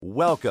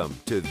Welcome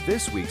to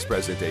this week's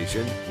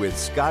presentation with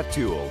Scott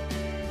Toole.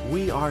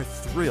 We are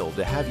thrilled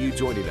to have you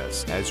joining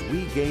us as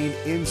we gain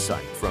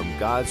insight from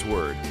God's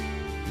Word.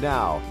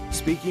 Now,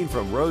 speaking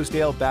from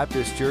Rosedale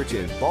Baptist Church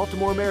in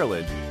Baltimore,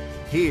 Maryland,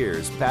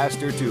 here's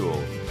Pastor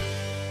Toole.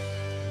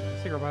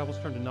 Let's take our Bibles,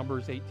 turn to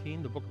Numbers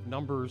 18, the book of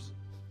Numbers,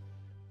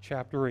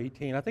 chapter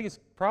 18. I think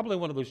it's probably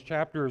one of those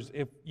chapters,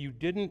 if you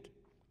didn't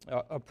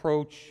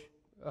approach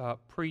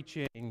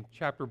preaching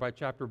chapter by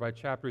chapter by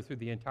chapter through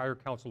the entire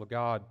counsel of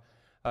God,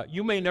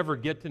 you may never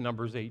get to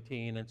Numbers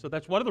 18. And so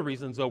that's one of the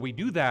reasons, though, we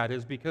do that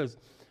is because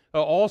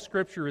all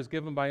Scripture is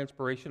given by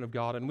inspiration of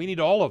God, and we need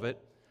all of it.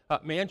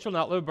 Man shall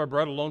not live by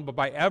bread alone, but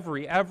by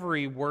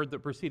every word that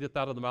proceedeth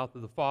out of the mouth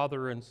of the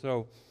Father. And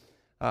so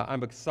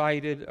I'm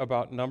excited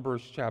about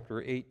Numbers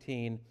chapter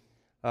 18.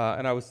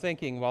 And I was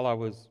thinking while I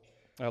was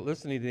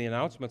listening to the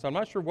announcements, I'm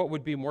not sure what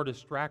would be more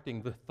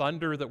distracting, the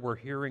thunder that we're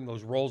hearing,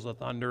 those rolls of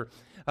thunder,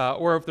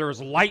 or if there's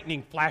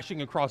lightning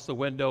flashing across the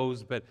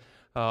windows, but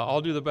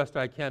I'll do the best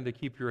I can to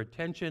keep your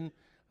attention.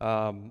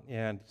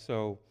 And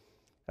so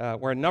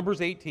we're in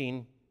Numbers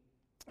 18.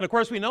 And of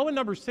course, we know in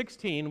Numbers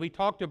 16, we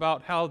talked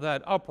about how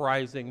that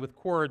uprising with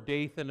Korah,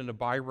 Dathan, and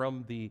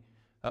Abiram, the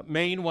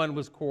main one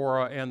was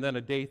Korah, and then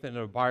a Dathan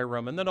and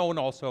Abiram, and then Owen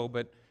also,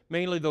 but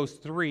mainly those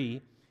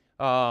three,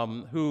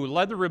 who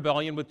led the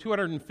rebellion with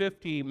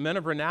 250 men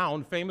of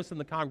renown, famous in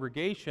the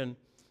congregation,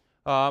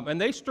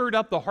 and they stirred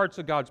up the hearts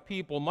of God's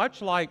people,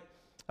 much like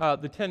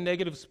the 10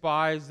 negative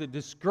spies that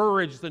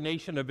discouraged the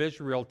nation of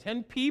Israel.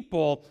 10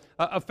 people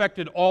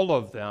affected all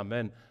of them,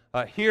 and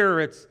here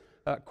it's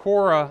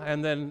Korah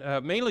and then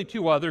mainly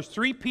two others.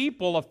 3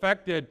 people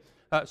affected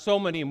so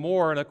many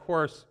more, and of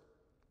course,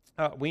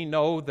 we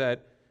know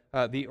that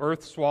the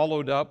earth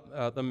swallowed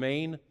up the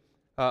main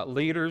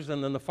leaders,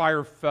 and then the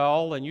fire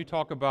fell, and you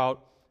talk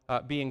about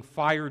being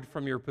fired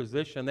from your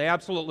position. They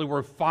absolutely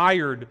were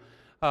fired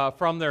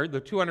from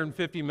the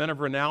 250 men of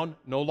renown,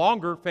 no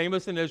longer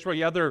famous in Israel.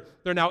 Yeah,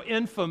 they're now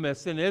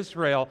infamous in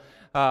Israel,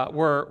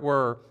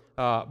 were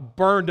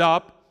burned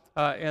up,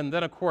 and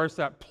then, of course,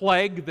 that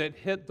plague that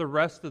hit the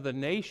rest of the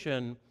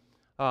nation,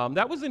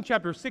 that was in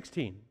chapter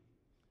 16.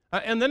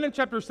 And then in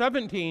chapter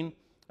 17,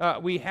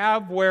 we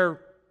have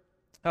where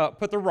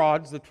put the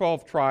rods, the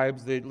 12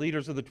 tribes, the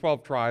leaders of the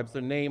 12 tribes,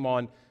 their name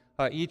on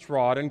each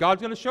rod. And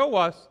God's going to show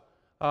us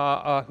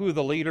who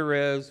the leader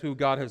is, who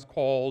God has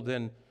called.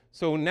 And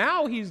so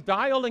now he's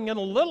dialing in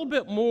a little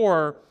bit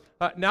more,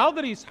 now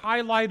that he's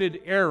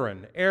highlighted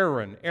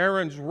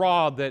Aaron's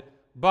rod that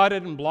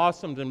budded and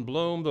blossomed and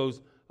bloomed,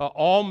 those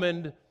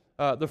almond,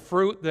 the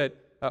fruit that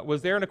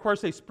was there. And of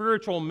course, a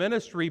spiritual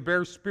ministry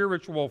bears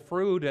spiritual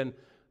fruit. And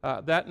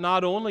that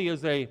not only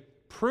is a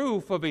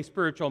proof of a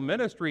spiritual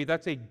ministry,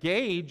 that's a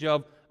gauge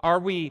of, are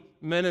we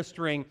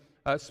ministering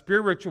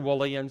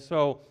spiritually? And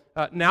so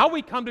now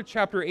we come to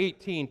chapter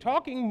 18,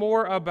 talking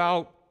more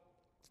about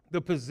the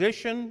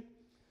position,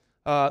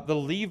 the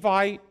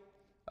Levite,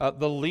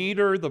 the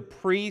leader, the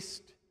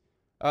priest,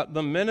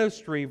 the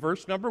ministry.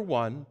 Verse number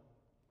 1,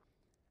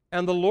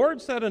 and the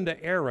Lord said unto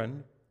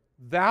Aaron,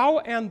 Thou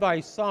and thy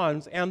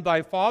sons and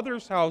thy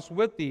father's house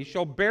with thee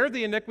shall bear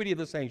the iniquity of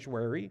the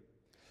sanctuary,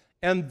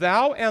 and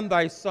thou and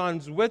thy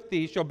sons with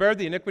thee shall bear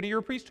the iniquity of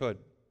your priesthood.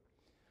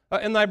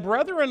 And thy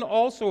brethren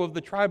also of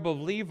the tribe of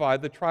Levi,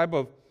 the tribe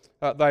of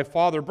thy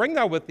father, bring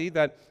thou with thee,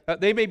 that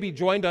they may be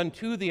joined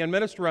unto thee and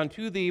minister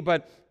unto thee.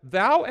 But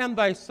thou and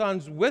thy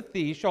sons with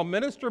thee shall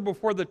minister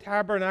before the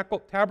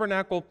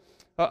tabernacle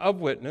of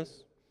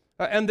witness,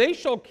 and they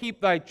shall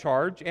keep thy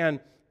charge and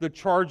the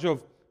charge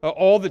of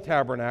all the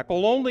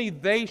tabernacle. Only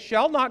they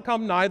shall not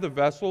come nigh the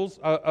vessels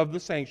of the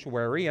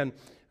sanctuary and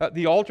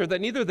the altar, that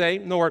neither they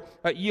nor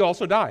ye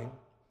also die.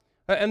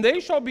 And they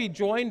shall be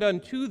joined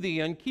unto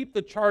thee, and keep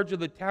the charge of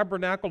the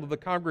tabernacle of the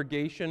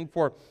congregation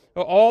for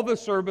all the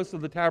service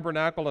of the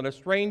tabernacle, and a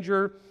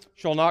stranger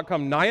shall not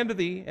come nigh unto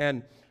thee,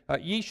 and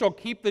ye shall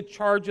keep the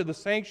charge of the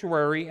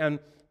sanctuary and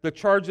the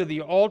charge of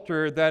the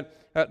altar, that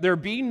there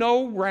be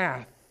no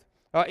wrath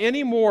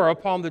any more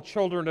upon the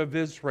children of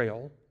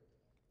Israel.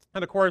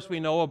 And of course, we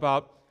know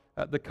about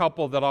the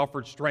couple that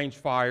offered strange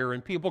fire,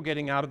 and people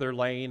getting out of their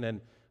lane,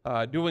 and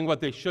doing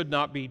what they should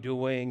not be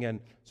doing. And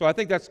so I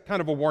think that's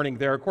kind of a warning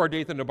there. Korah,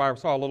 Dathan, and Abiram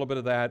saw a little bit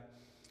of that.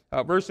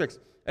 Verse 6,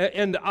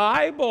 and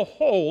I,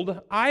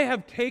 behold, I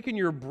have taken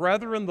your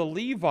brethren the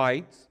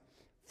Levites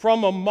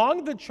from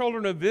among the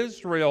children of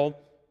Israel.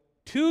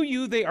 To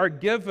you they are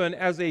given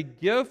as a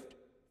gift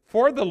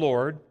for the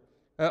Lord,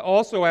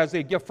 also as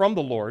a gift from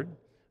the Lord,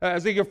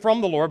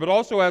 but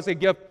also as a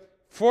gift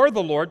for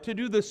the Lord, to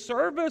do the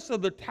service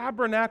of the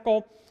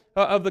tabernacle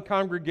of the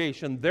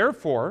congregation.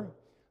 Therefore,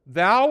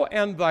 thou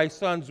and thy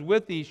sons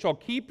with thee shall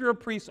keep your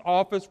priest's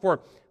office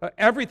for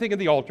everything in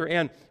the altar,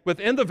 and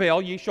within the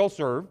veil ye shall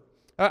serve.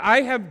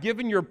 I have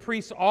given your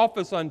priest's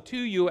office unto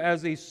you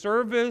as a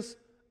service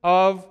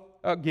of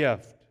a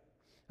gift.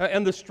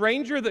 And the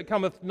stranger that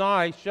cometh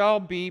nigh shall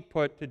be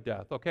put to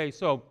death. Okay,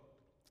 so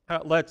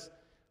let's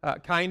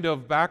kind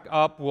of back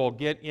up. We'll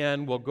get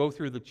in. We'll go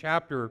through the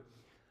chapter.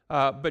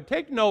 But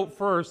take note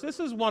first, this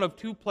is one of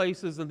 2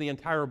 places in the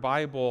entire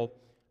Bible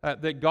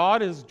that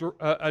God is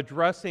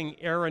addressing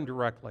Aaron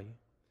directly.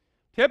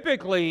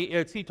 Typically,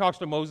 it's he talks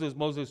to Moses,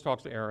 Moses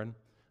talks to Aaron.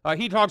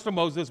 He talks to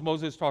Moses,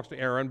 Moses talks to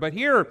Aaron. But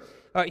here,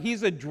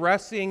 he's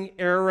addressing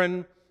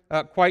Aaron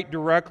quite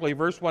directly.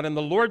 Verse 1, and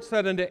the Lord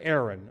said unto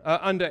Aaron.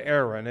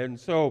 And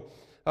so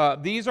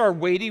these are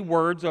weighty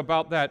words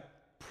about that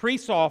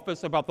priest's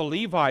office, about the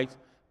Levites.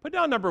 Put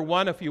down number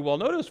 1, if you will.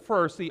 Notice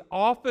first the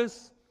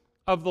office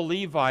of the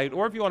Levite,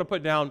 or if you want to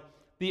put down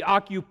the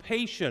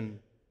occupation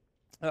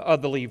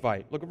of the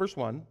Levite. Look at verse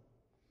 1.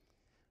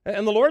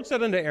 And the Lord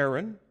said unto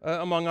Aaron,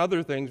 among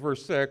other things,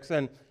 verse 6,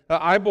 and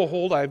I,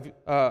 behold,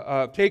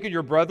 I've taken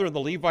your brethren, the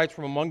Levites,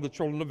 from among the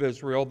children of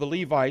Israel, the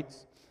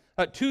Levites.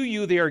 To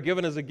you they are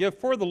given as a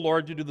gift for the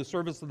Lord to do the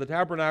service of the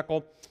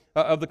tabernacle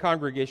of the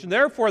congregation.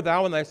 Therefore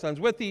thou and thy sons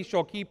with thee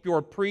shall keep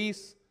your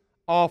priest's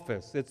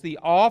office. It's the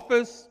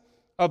office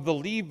of the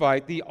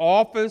Levite, the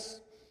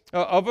office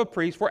of a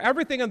priest. For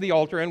everything on the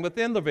altar and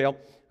within the veil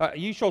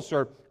ye shall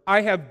serve. I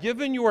have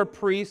given your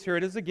priests, here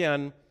it is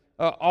again,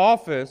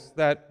 office,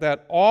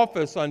 that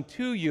office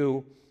unto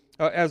you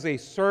as a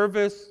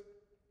service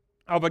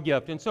of a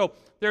gift. And so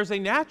there's a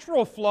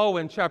natural flow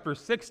in chapter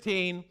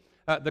 16,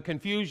 the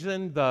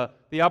confusion,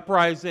 the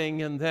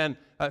uprising, and then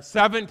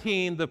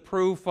 17, the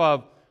proof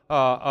of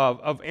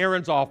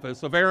Aaron's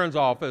office, of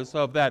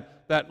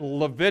that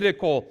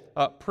Levitical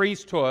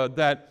priesthood,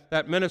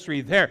 that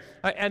ministry there.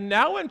 And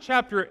now in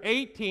chapter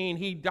 18,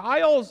 he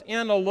dials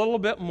in a little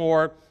bit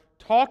more,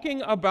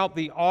 talking about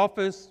the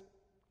office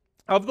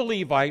of the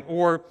Levite,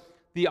 or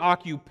the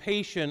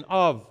occupation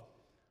of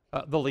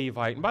the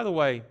Levite. And by the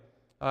way,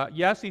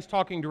 yes, he's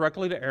talking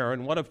directly to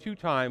Aaron, one of 2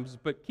 times,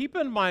 but keep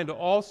in mind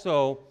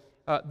also,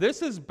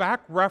 this is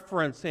back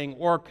referencing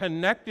or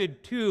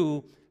connected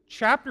to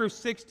chapter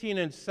 16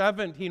 and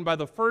 17 by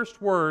the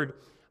first word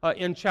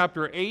in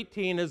chapter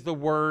 18 is the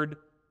word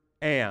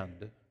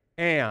and.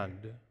 And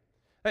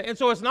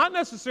so it's not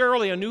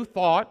necessarily a new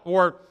thought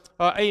or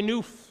a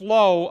new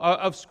flow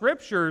of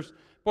scriptures.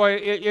 Boy,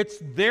 it's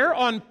there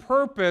on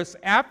purpose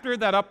after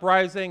that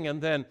uprising,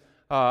 and then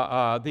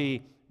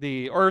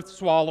the earth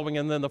swallowing,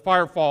 and then the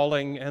fire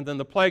falling, and then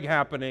the plague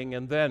happening,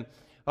 and then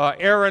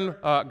Aaron,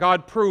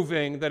 God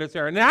proving that it's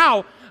Aaron.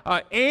 Now,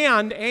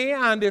 and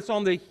it's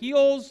on the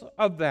heels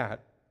of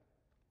that.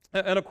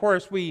 And of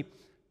course, we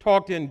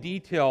talked in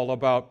detail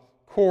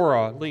about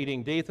Korah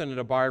leading Dathan and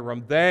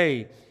Abiram,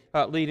 they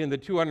leading the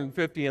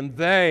 250, and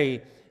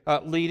they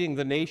leading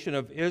the nation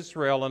of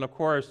Israel. And of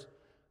course,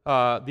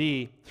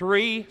 the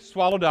 3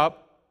 swallowed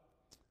up,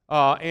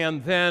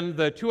 and then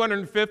the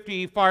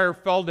 250 fire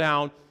fell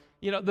down.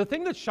 You know, the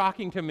thing that's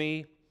shocking to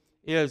me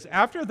is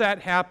after that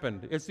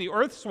happened, it's the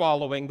earth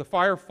swallowing, the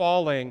fire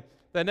falling,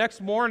 the next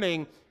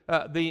morning,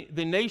 the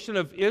nation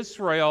of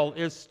Israel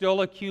is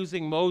still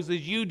accusing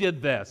Moses, you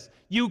did this,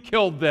 you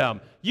killed them,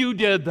 you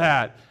did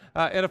that.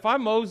 And if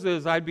I'm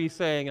Moses, I'd be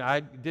saying, I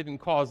didn't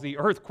cause the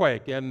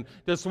earthquake and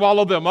to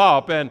swallow them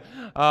up, and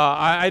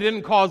I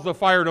didn't cause the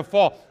fire to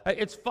fall.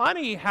 It's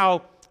funny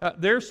how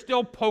they're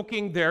still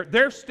poking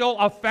they're still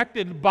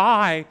affected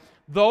by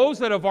those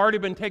that have already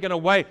been taken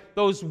away.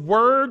 Those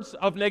words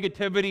of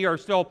negativity are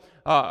still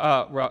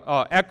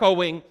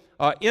echoing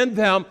in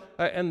them,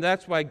 and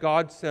that's why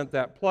God sent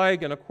that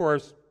plague. And of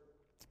course,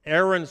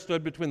 Aaron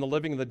stood between the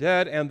living and the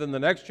dead, and then the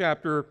next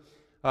chapter,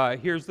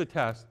 here's the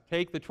test.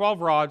 Take the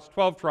 12 rods,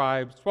 12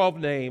 tribes, 12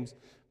 names,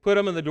 put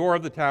them in the door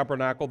of the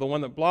tabernacle, the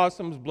one that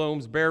blossoms,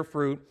 blooms, bear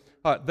fruit.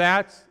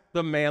 That's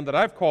the man that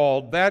I've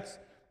called. That's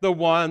the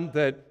one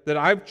that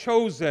I've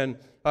chosen.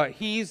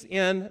 He's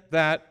in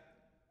that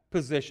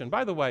position.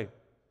 By the way,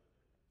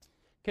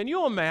 can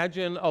you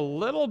imagine a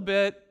little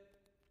bit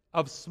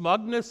of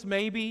smugness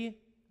maybe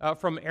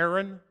from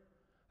Aaron?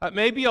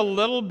 Maybe a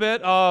little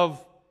bit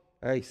of,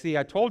 hey, see,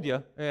 I told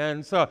you,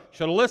 and so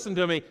should have listened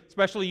to me,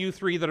 especially you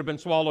 3 that have been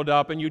swallowed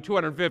up, and you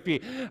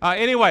 250.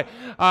 Anyway,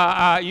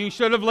 you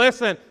should have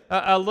listened.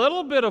 A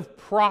little bit of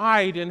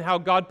pride in how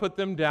God put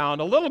them down,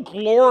 a little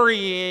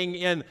glorying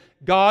in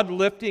God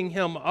lifting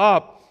him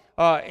up.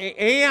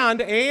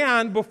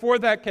 And before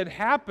that could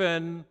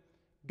happen,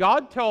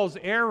 God tells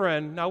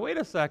Aaron, now wait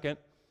a second,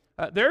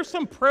 there's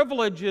some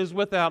privileges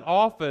with that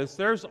office.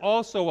 There's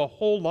also a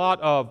whole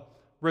lot of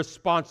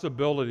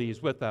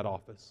responsibilities with that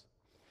office.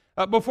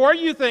 Before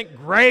you think,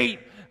 great,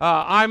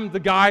 I'm the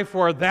guy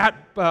for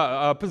that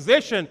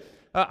position,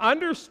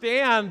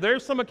 understand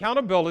there's some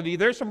accountability,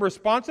 there's some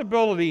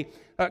responsibility.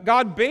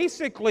 God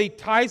basically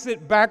ties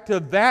it back to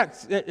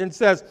that and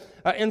says,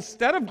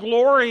 instead of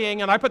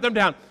glorying and I put them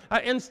down,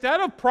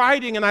 instead of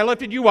priding and I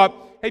lifted you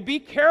up, hey, be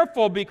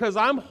careful because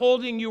I'm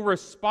holding you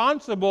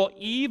responsible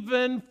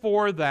even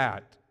for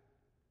that.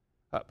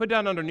 Put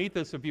down underneath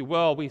this, if you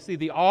will, we see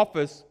the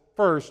office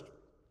first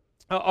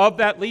of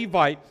that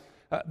Levite.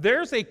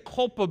 There's a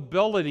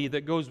culpability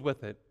that goes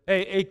with it.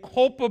 A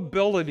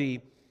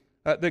culpability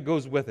that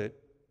goes with it.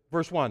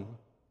 Verse 1.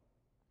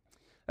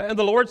 And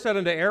the Lord said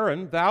unto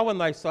Aaron, thou and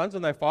thy sons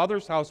and thy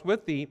father's house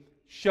with thee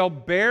shall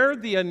bear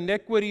the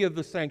iniquity of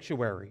the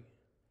sanctuary.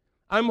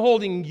 I'm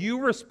holding you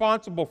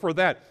responsible for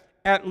that,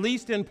 at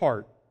least in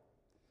part.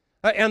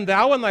 And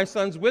thou and thy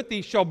sons with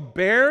thee shall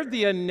bear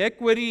the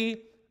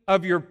iniquity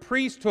of your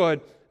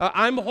priesthood.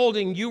 I'm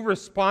holding you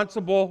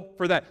responsible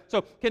for that.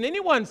 So can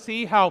anyone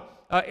see how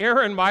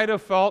Aaron might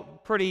have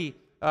felt pretty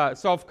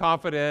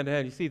self-confident?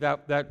 And you see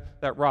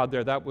that rod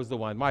there, that was the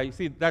one. You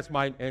see, that's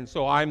mine, and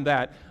so I'm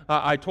that.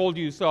 I told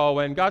you so.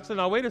 And God said,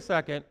 now wait a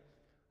second.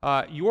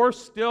 You're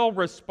still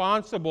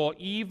responsible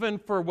even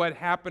for what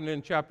happened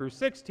in chapter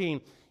 16,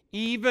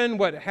 even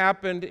what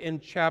happened in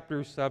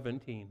chapter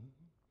 17.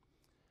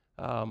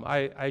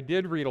 I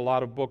did read a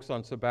lot of books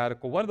on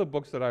sabbatical. One of the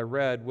books that I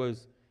read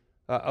was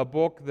a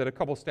book that a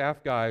couple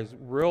staff guys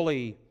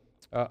really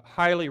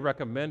highly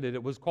recommended.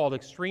 It was called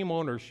Extreme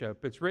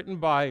Ownership. It's written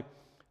by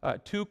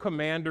two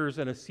commanders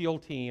and a SEAL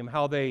team,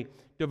 how they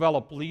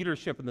develop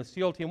leadership in the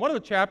SEAL team. One of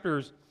the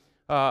chapters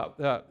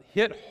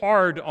hit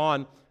hard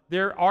on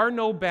there are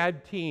no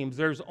bad teams,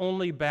 there's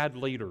only bad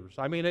leaders.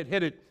 I mean, it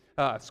hit it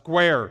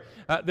square.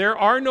 There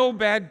are no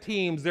bad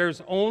teams,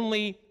 there's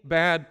only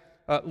bad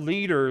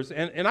leaders.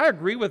 And I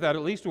agree with that,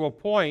 at least to a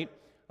point.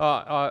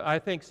 I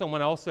think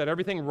someone else said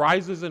everything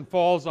rises and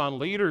falls on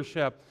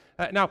leadership.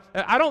 Now,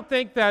 I don't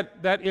think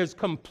that is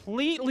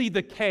completely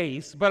the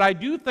case, but I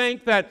do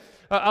think that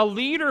a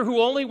leader who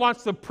only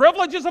wants the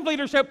privileges of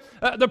leadership,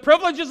 the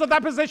privileges of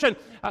that position,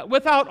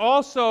 without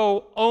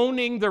also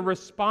owning the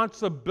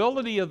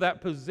responsibility of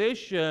that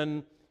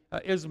position,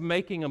 is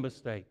making a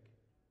mistake.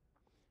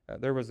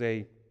 There was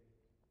a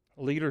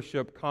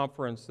leadership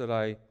conference that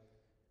I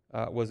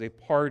was a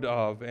part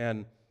of,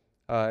 and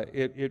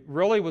it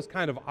really was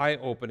kind of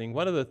eye-opening.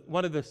 One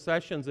of the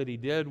sessions that he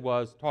did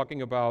was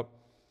talking about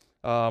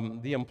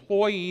the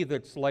employee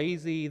that's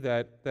lazy,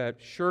 that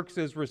shirks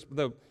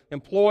the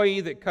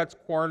employee that cuts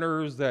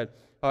corners, that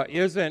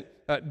isn't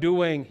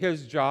doing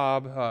his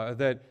job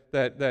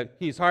that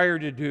he's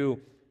hired to do.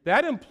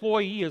 That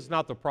employee is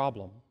not the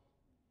problem.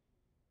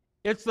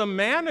 It's the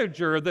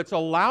manager that's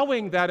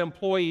allowing that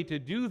employee to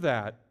do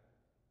that.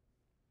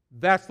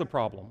 That's the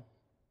problem.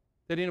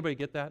 Did anybody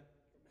get that?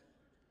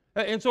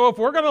 And so if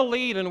we're going to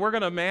lead and we're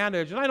going to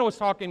manage, and I know it's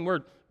talking,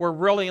 we're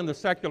really in the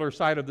secular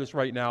side of this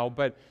right now,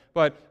 but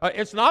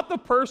it's not the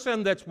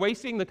person that's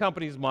wasting the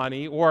company's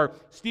money or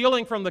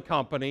stealing from the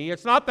company.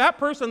 It's not that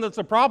person that's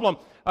a problem.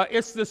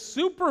 It's the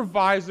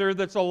supervisor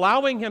that's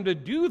allowing him to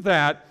do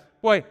that.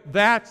 Boy,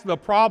 that's the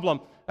problem.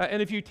 And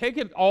if you take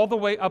it all the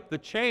way up the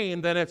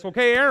chain, then it's,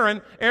 okay,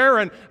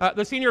 Aaron,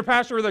 the senior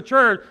pastor of the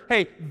church,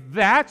 hey,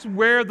 that's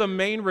where the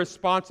main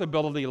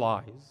responsibility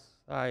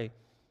lies.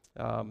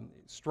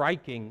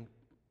 Striking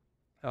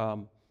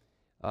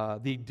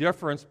the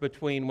difference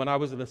between when I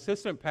was an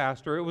assistant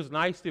pastor. It was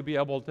nice to be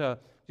able to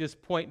just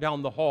point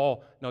down the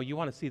hall. No, you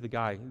want to see the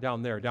guy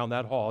down there, down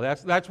that hall.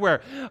 That's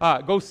where,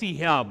 go see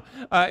him.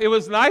 It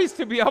was nice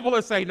to be able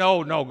to say,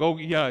 no, go,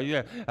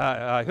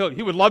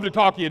 he would love to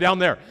talk to you down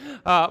there.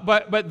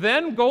 But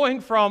then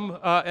going from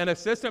an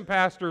assistant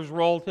pastor's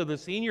role to the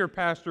senior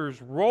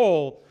pastor's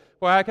role,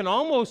 well, I can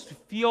almost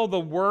feel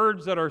the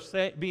words that are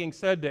being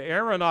said to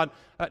Aaron on,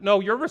 no,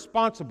 you're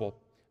responsible.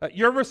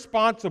 You're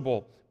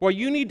responsible. Well,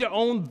 you need to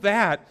own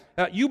that.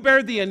 You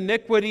bear the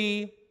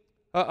iniquity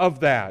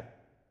of that.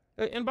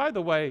 And by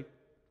the way,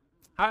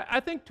 I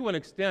think to an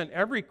extent,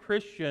 every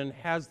Christian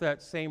has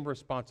that same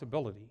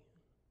responsibility.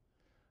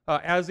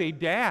 As a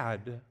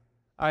dad,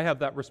 I have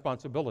that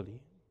responsibility.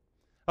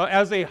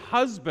 As a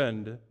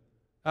husband,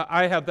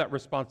 I have that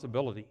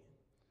responsibility.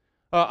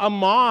 A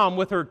mom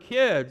with her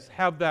kids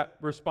have that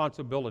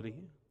responsibility.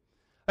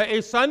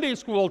 A Sunday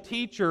school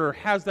teacher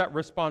has that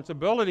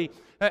responsibility.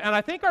 And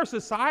I think our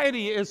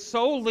society is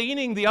so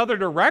leaning the other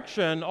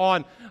direction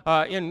on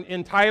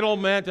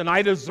entitlement and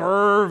I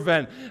deserve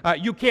and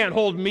you can't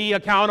hold me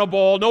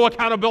accountable, no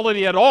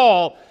accountability at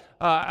all.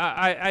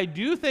 I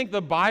do think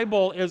the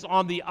Bible is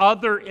on the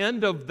other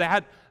end of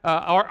that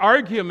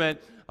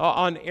argument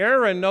on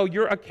Aaron. No,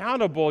 you're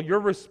accountable, you're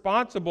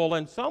responsible.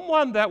 And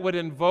someone that would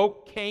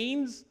invoke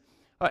Cain's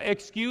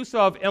excuse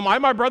of, am I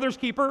my brother's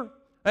keeper?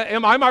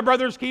 Am I my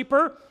brother's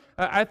keeper?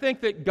 I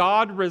think that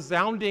God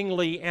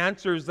resoundingly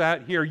answers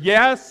that here.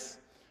 Yes,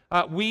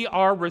 we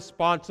are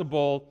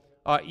responsible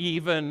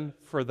even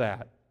for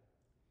that.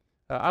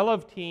 I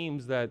love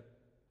teams that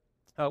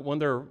when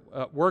they're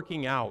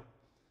working out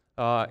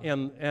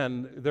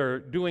and they're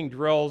doing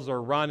drills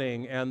or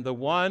running, and the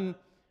one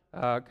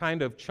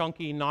kind of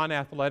chunky,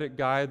 non-athletic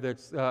guy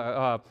that's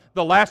the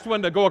last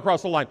one to go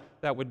across the line.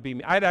 That would be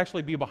me. I'd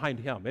actually be behind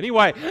him.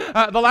 Anyway,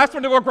 the last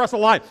one to go across the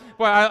line.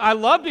 Well, I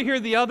love to hear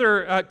the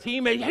other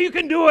teammate, hey, you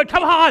can do it,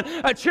 come on,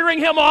 cheering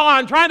him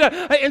on, trying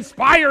to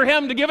inspire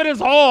him to give it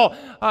his all,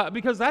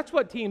 because that's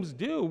what teams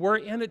do. We're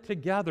in it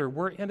together.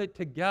 We're in it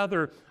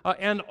together.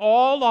 And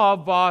all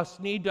of us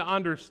need to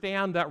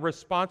understand that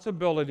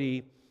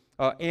responsibility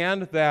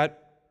and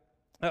that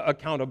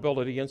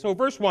accountability. And so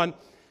verse 1,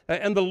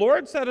 and the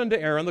Lord said unto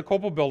Aaron, the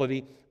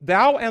culpability,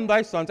 thou and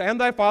thy sons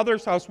and thy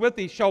father's house with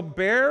thee shall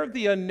bear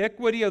the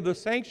iniquity of the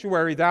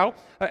sanctuary, thou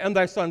and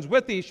thy sons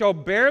with thee shall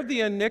bear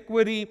the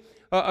iniquity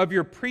of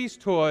your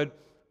priesthood.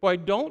 Boy,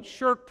 don't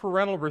shirk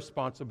parental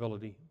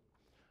responsibility.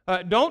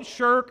 Don't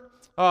shirk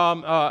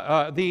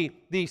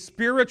the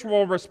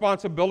spiritual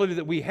responsibility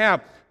that we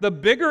have. The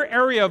bigger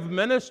area of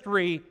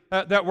ministry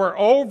that we're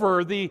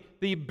over, the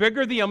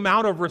bigger the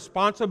amount of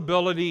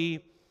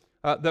responsibility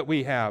that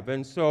we have.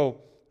 And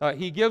so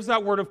he gives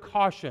that word of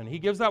caution. He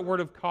gives that word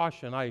of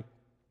caution. I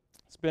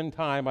spend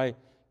time, I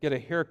get a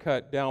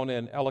haircut down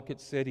in Ellicott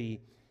City.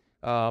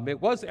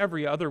 It was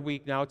every other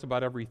week. Now it's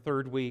about every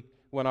third week.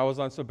 When I was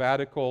on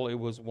sabbatical, it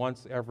was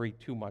once every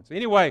 2 months.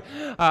 Anyway,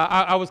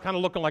 I was kind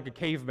of looking like a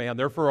caveman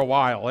there for a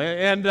while.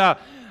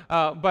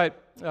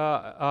 But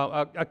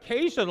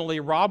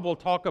occasionally, Rob will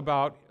talk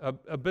about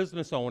a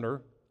business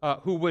owner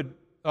who would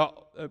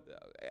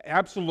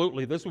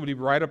absolutely, this would be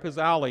right up his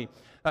alley,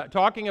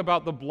 talking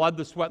about the blood,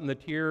 the sweat, and the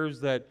tears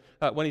that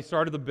when he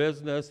started the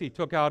business, he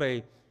took out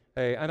and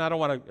I don't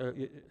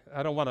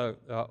want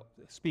to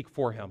speak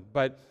for him,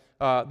 but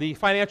the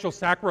financial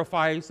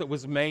sacrifice that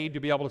was made to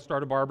be able to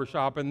start a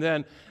barbershop, and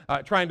then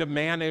trying to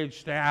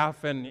manage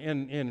staff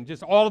and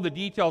just all of the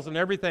details and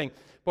everything.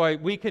 Boy,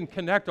 we can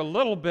connect a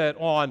little bit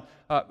on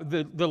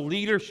the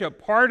leadership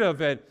part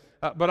of it,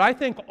 but I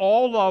think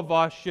all of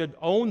us should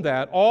own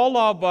that. All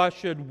of us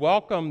should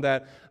welcome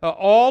that.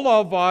 All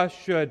of us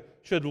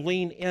should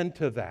lean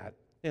into that.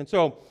 And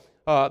so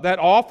that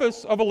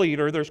office of a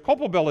leader, there's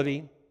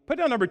culpability. Put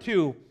down number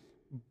 2,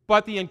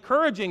 but the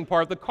encouraging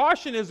part, the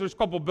caution is there's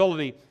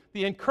culpability.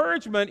 The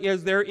encouragement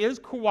is there is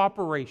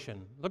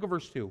cooperation. Look at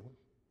verse 2.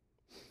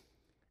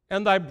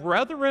 And thy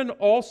brethren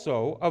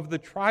also of the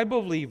tribe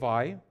of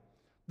Levi,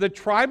 the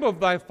tribe of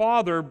thy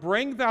father,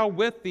 bring thou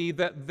with thee,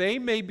 that they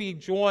may be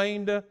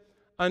joined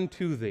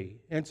unto thee.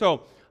 And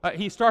so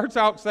he starts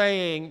out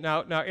saying,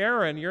 now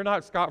Aaron, you're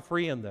not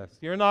scot-free in this.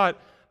 You're not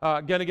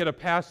going to get a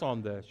pass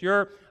on this.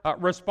 You're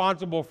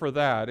responsible for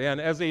that. And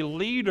as a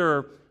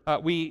leader,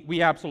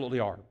 we absolutely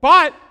are.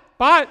 But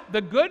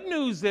the good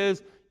news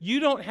is, you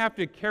don't have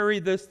to carry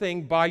this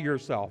thing by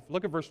yourself.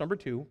 Look at verse number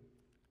 2.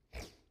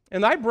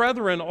 And thy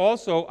brethren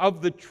also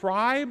of the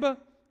tribe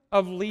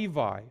of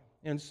Levi.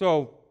 And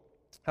so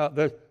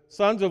the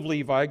sons of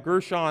Levi,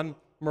 Gershon,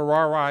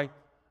 Merari,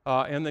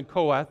 and then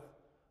Kohath,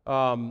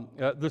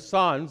 the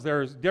sons,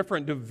 there's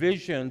different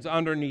divisions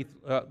underneath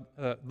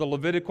the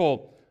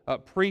Levitical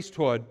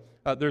priesthood.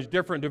 There's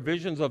different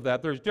divisions of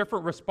that. There's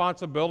different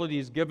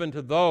responsibilities given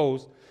to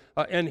those.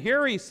 And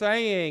here he's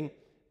saying,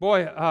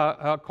 boy,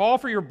 call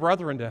for your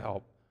brethren to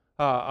help.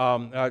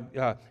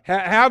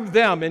 Have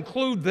them,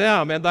 include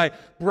them, and thy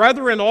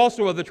brethren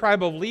also of the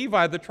tribe of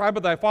Levi, the tribe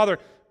of thy father,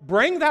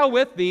 bring thou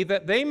with thee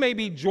that they may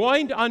be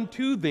joined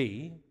unto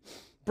thee.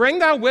 Bring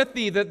thou with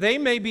thee that they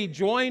may be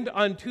joined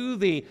unto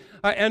thee,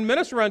 and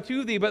minister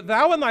unto thee. But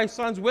thou and thy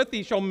sons with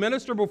thee shall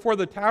minister before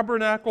the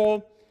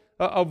tabernacle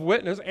of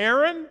witness.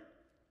 Aaron,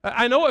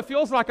 I know it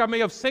feels like I may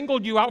have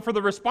singled you out for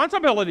the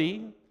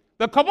responsibility,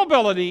 the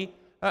culpability,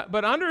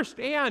 but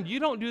understand, you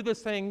don't do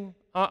this thing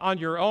on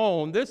your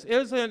own. This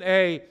isn't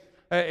a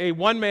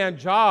one-man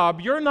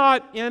job. You're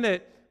not in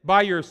it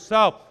by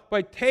yourself.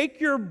 But take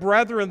your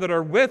brethren that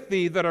are with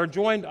thee, that are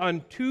joined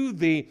unto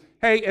thee.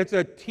 Hey, it's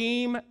a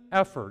team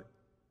effort.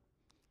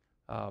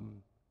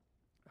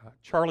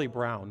 Charlie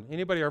Brown.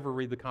 Anybody ever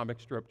read the comic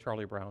strip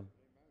Charlie Brown?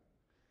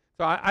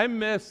 So I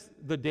miss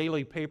the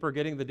daily paper,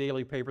 getting the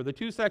daily paper. The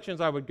 2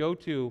 sections I would go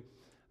to,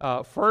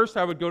 first,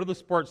 I would go to the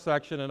sports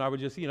section, and I would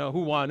just, who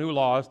won, who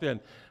lost, and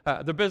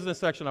the business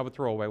section I would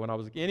throw away when I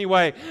was a kid.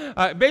 Anyway,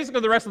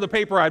 basically the rest of the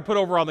paper I'd put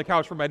over on the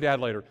couch for my dad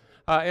later.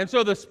 And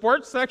so the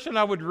sports section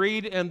I would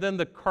read, and then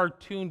the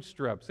cartoon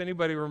strips.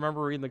 Anybody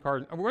remember reading the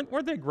cartoon?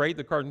 Weren't they great,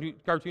 the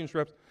cartoon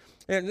strips?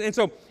 And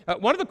so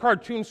one of the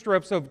cartoon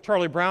strips of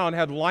Charlie Brown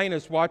had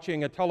Linus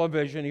watching a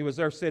television. He was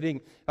there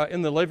sitting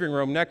in the living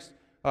room. Next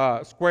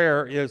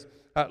square is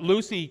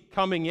Lucy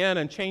coming in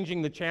and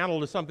changing the channel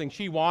to something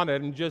she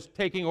wanted and just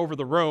taking over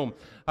the room,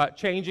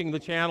 changing the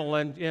channel.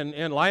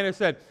 And Linus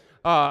said,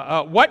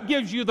 what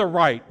gives you the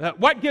right?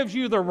 What gives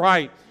you the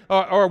right?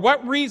 Or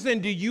what reason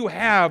do you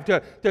have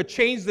to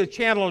change the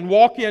channel and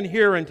walk in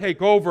here and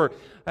take over?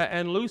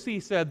 And Lucy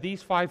said,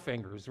 these 5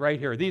 fingers right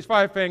here, these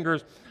 5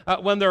 fingers,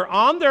 when they're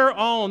on their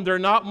own, they're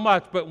not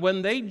much, but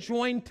when they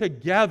join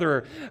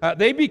together,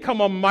 they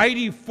become a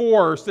mighty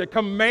force that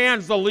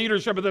commands the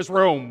leadership of this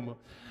room.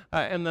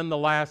 And then the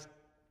last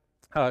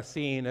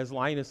scene, as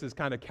Linus is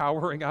kind of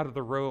cowering out of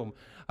the room,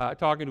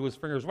 talking to his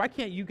fingers, why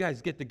can't you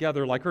guys get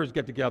together like hers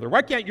get together?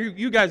 Why can't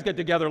you guys get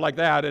together like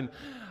that? And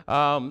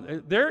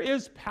there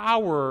is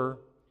power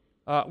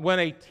when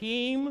a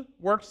team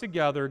works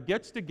together,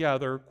 gets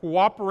together,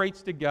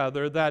 cooperates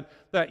together,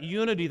 that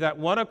unity, that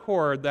one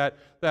accord, that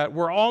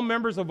we're all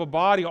members of a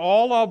body,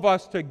 all of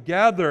us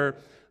together,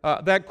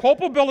 that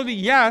culpability,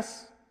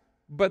 yes,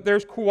 but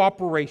there's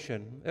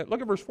cooperation. Look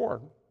at verse 4.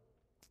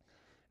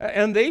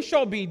 And they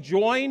shall be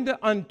joined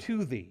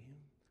unto thee.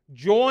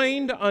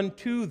 Joined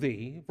unto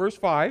thee. Verse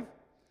 5.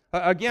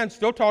 Again,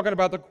 still talking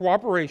about the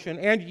cooperation.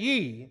 And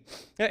ye,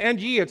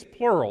 it's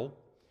plural.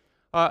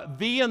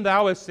 Thee and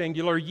thou is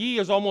singular. Ye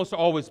is almost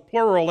always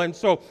plural. And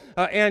so,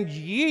 and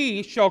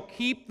ye shall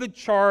keep the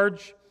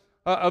charge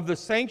of the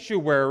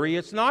sanctuary.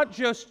 It's not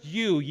just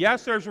you.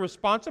 Yes, there's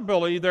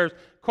responsibility. There's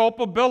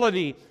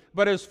culpability.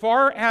 But as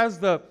far as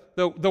the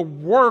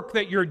work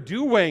that you're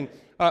doing,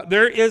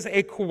 there is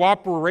a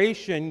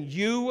cooperation.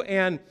 You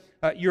and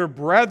your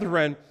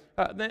brethren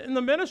in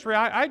the ministry,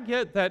 I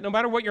get that no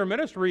matter what your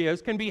ministry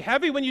is, can be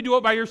heavy when you do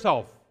it by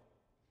yourself.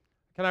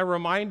 Can I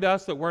remind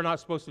us that we're not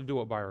supposed to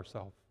do it by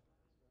ourselves?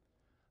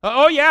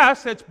 Oh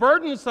yes, it's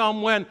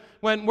burdensome when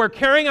we're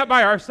carrying it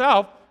by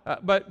ourselves,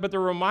 but the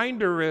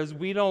reminder is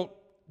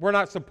we're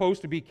not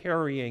supposed to be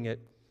carrying it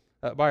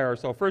by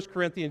ourselves. 1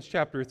 Corinthians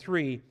chapter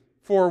 3,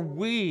 for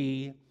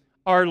we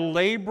are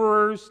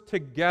laborers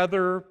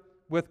together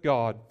with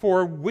God.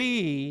 For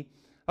we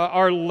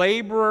are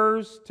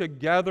laborers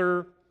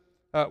together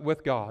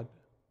with God.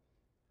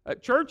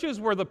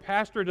 Churches where the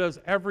pastor does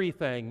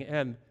everything,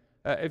 and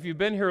if you've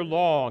been here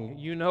long,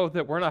 you know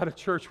that we're not a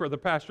church where the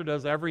pastor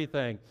does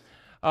everything.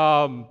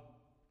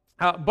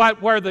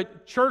 But where the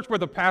church, where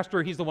the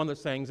pastor, he's the one that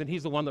sings, and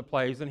he's the one that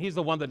plays, and he's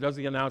the one that does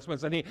the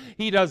announcements, and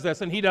he does this,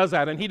 and he does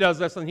that, and he does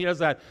this, and he does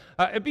that.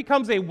 It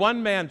becomes a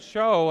one-man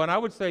show, and I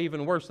would say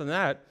even worse than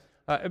that,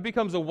 it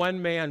becomes a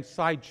one-man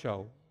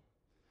sideshow.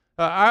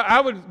 I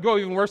would go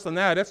even worse than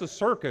that. It's a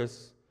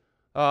circus.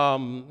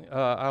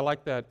 I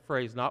like that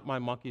phrase, not my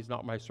monkeys,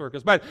 not my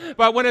circus. But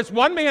when it's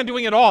one man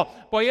doing it all,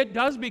 boy, it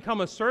does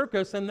become a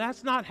circus, and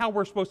that's not how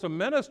we're supposed to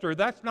minister.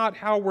 That's not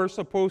how we're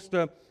supposed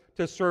to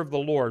serve the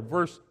Lord.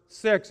 Verse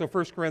 6 of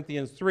 1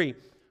 Corinthians 3,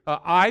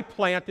 I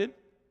planted,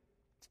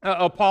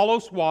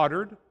 Apollos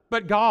watered,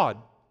 but God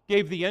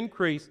gave the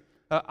increase.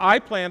 I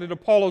planted,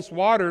 Apollos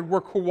watered,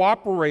 we're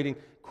cooperating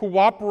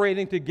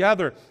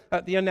together.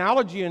 The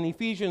analogy in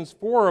Ephesians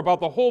 4 about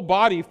the whole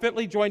body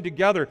fitly joined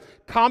together,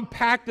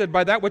 compacted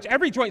by that which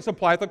every joint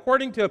supplieth,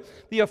 according to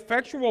the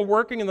effectual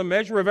working in the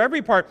measure of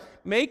every part,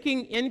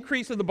 making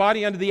increase of the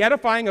body unto the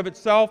edifying of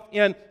itself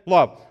in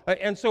love.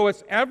 And so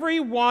it's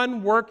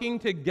everyone working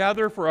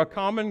together for a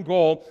common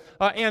goal,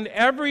 and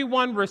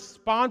everyone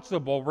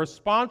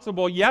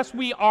responsible. Yes,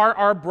 we are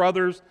our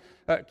brother's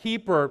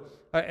keeper.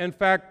 In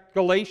fact,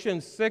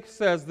 Galatians 6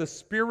 says the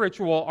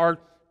spiritual are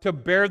to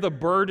bear the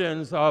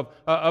burdens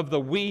of the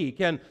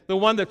weak, and the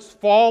one that's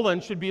fallen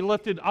should be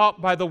lifted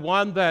up by the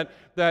one that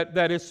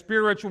is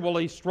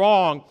spiritually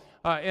strong,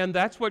 and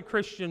that's what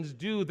Christians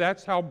do.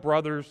 That's how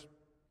brothers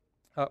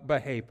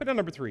behave. Put in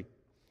number 3.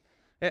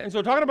 And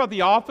so talking about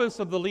the office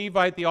of the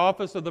Levite, the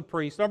office of the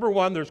priest, number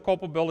 1, there's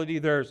culpability,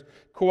 there's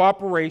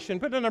cooperation.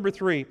 Put in number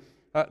 3,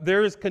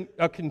 there is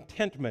a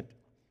contentment.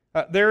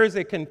 There is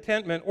a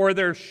contentment, or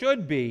there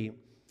should be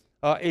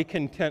a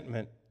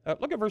contentment.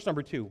 Look at verse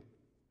number 2.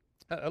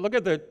 Look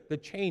at the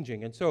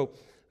changing. And so,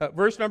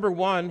 verse number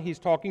 1, he's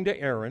talking to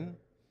Aaron,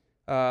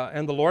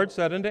 and the Lord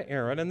said unto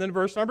Aaron. And then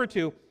verse number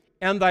 2,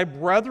 and thy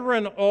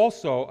brethren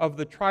also of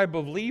the tribe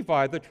of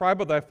Levi, the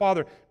tribe of thy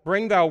father,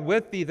 bring thou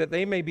with thee, that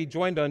they may be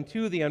joined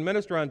unto thee and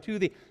minister unto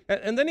thee.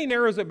 And then he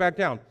narrows it back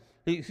down.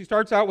 He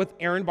starts out with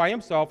Aaron by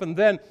himself, and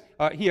then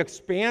he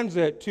expands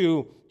it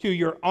to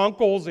your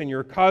uncles and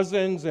your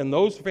cousins and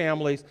those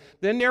families,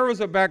 then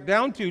narrows it back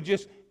down to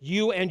just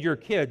you and your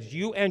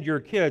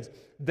kids.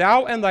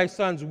 Thou and thy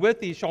sons with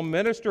thee shall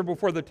minister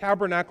before the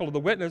tabernacle of the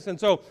witness. And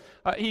so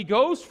he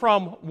goes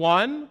from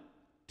 1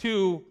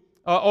 to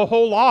a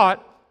whole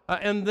lot,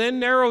 and then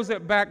narrows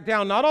it back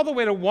down, not all the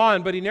way to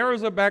 1, but he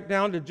narrows it back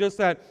down to just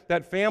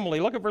that family.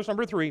 Look at verse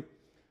number 3.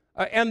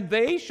 And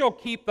they shall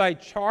keep thy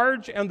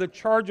charge and the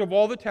charge of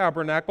all the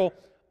tabernacle,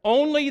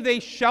 only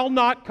they shall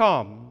not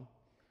come.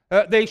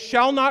 They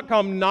shall not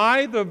come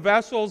nigh the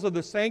vessels of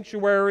the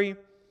sanctuary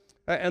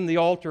and the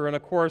altar. And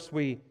of course,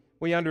 we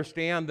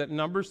understand that in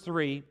Numbers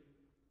 3,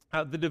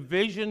 the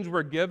divisions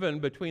were given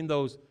between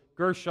those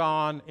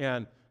Gershon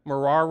and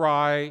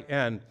Merari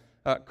and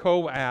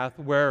Kohath,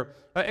 where,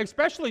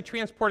 especially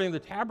transporting the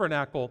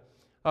tabernacle,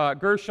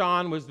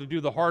 Gershon was to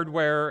do the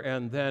hardware,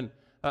 and then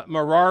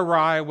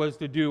Merari was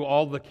to do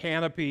all the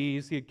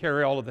canopies. He'd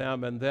carry all of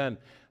them. And then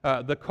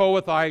the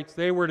Kohathites,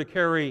 they were to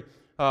carry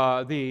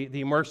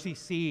the mercy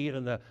seat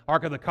and the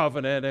Ark of the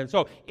Covenant. And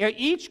so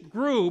each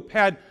group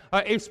had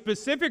a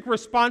specific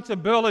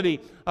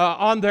responsibility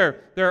on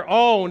their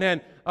own.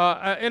 And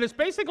it's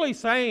basically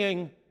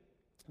saying,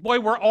 boy,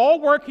 we're all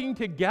working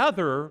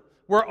together.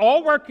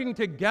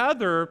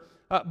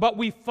 But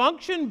we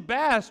function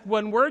best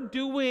when we're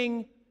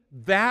doing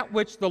that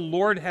which the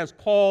Lord has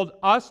called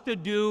us to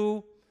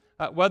do,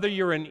 whether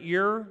you're an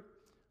ear.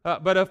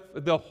 But if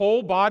the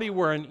whole body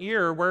were an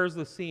ear, where is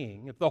the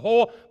seeing? If the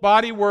whole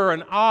body were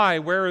an eye,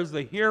 where is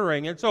the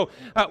hearing? And so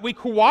we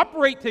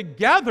cooperate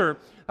together,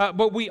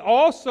 but we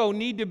also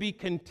need to be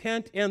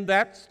content in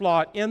that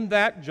slot, in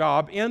that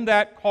job, in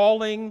that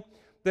calling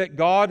that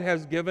God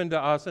has given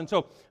to us. And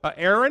so,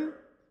 Aaron,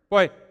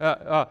 boy,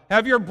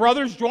 have your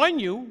brothers join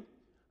you.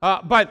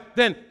 But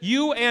then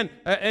you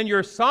and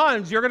your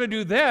sons, you're going to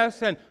do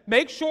this, and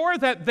make sure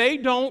that they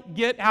don't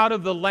get out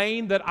of the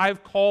lane that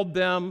I've called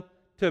them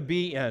to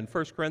be in.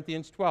 1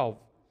 Corinthians 12.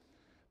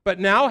 But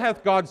now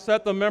hath God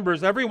set the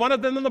members, every one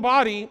of them in the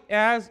body,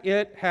 as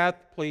it hath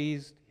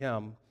pleased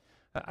him.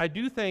 I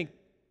do think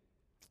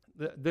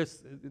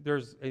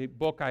there's a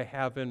book I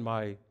have in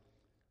my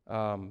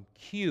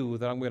cue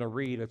that I'm going to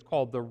read. It's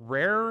called The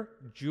Rare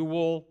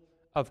Jewel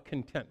of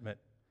Contentment.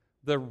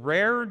 The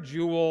Rare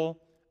Jewel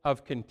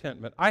of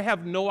Contentment. I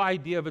have no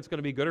idea if it's going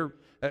to be good or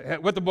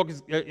what the book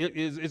is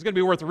going to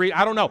be worth reading.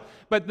 I don't know.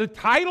 But the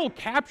title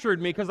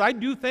captured me because I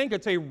do think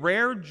it's a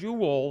rare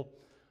jewel.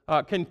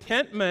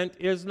 Contentment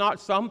is not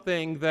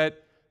something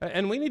that,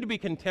 and we need to be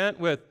content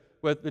with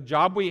the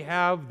job we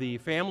have, the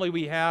family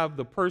we have,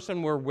 the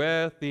person we're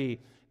with, the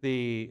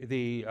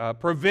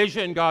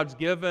provision God's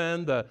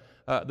given,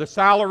 the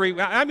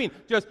salary. I mean,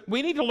 just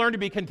we need to learn to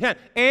be content.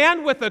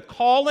 And with the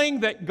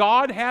calling that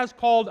God has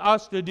called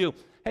us to do.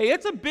 Hey,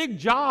 it's a big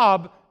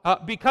job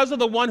because of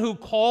the one who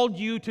called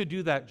you to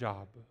do that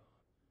job.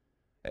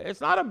 It's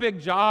not a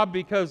big job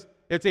because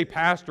it's a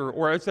pastor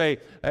or it's an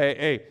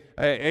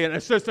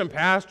assistant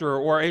pastor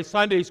or a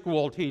Sunday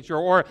school teacher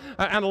or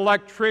an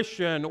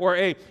electrician or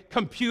a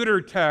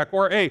computer tech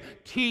or a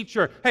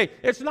teacher. Hey,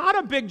 it's not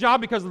a big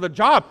job because of the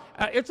job.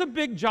 It's a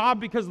big job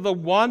because of the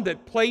one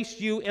that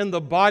placed you in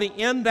the body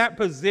in that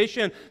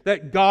position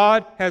that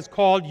God has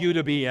called you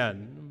to be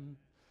in.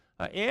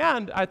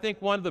 And I think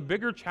one of the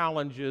bigger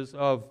challenges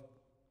of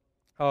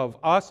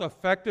us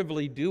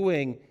effectively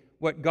doing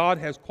what God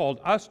has called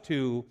us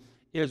to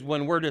is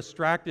when we're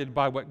distracted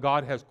by what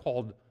God has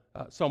called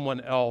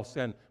someone else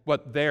and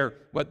what their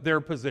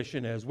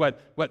position is, what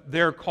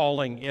their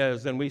calling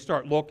is, and we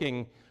start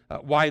looking,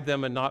 why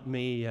them and not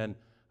me, and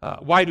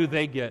why do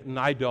they get and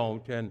I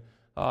don't, and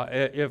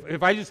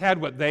if I just had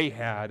what they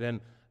had,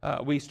 and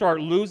we start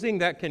losing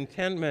that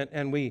contentment,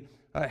 and we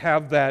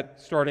have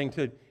that starting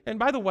to, and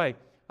by the way,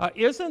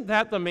 isn't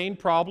that the main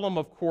problem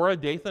of Korah,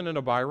 Dathan, and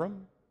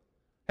Abiram?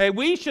 Hey,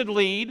 we should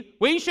lead.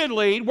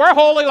 We're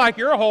holy like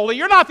you're holy.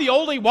 You're not the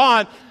only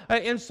one.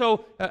 And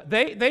so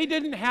they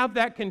didn't have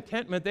that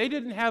contentment.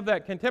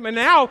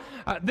 Now,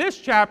 this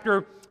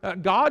chapter,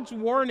 God's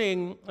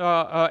warning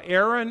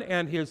Aaron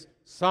and his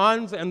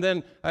sons, and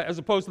then as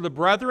opposed to the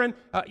brethren,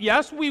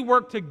 yes, we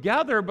work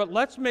together, but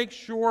let's make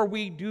sure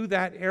we do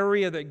that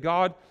area that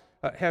God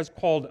has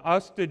called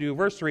us to do.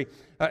 Verse 3,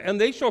 and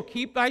they shall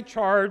keep thy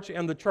charge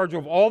and the charge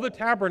of all the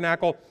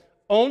tabernacle,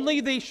 only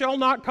they shall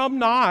not come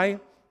nigh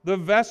the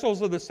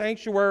vessels of the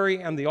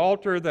sanctuary and the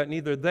altar, that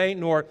neither they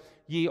nor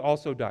ye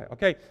also die.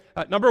 Okay,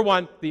 number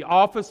one, the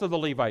office of the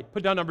Levite.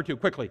 Put down number two,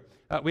 quickly.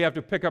 We have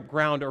to pick up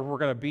ground or we're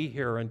going to be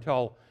here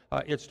until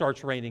it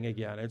starts raining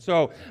again. And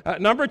so,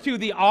 number two,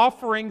 the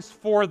offerings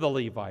for the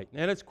Levite.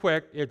 And it's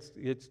quick, it's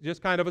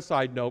just kind of a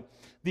side note.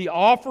 The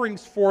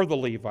offerings for the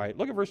Levite.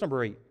 Look at verse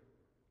number 8.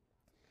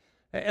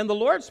 And the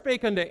Lord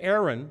spake unto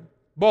Aaron,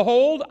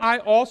 behold, I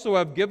also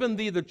have given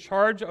thee the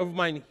charge of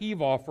mine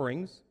heave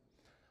offerings,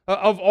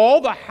 of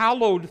all the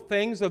hallowed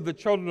things of the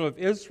children of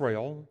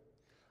Israel.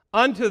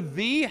 Unto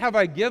thee have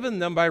I given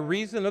them by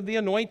reason of the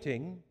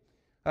anointing,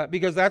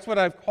 because that's what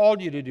I've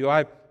called you to do.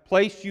 I've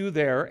placed you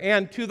there.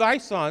 And to thy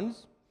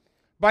sons,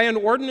 by an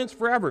ordinance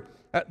forever.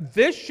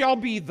 This shall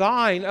be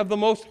thine of the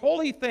most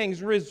holy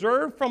things,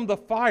 reserved from the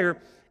fire,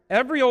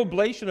 every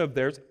oblation of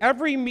theirs,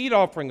 every meat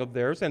offering of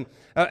theirs, and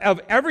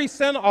of every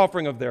sin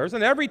offering of theirs,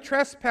 and every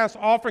trespass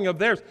offering of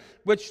theirs,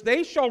 which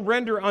they shall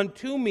render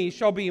unto me,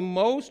 shall be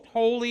most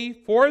holy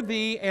for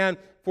thee and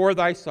for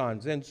thy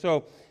sons. And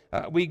so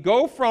we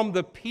go from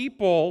the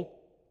people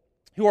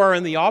who are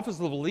in the office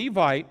of the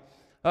Levite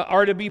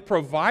are to be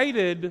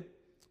provided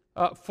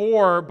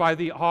for by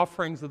the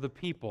offerings of the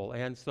people.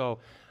 And so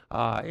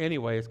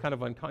anyway, it's kind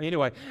of uncommon.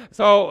 Anyway,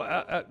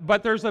 so,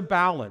 but there's a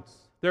balance.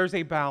 There's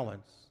a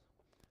balance.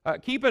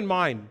 Keep in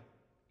mind,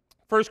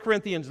 1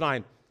 Corinthians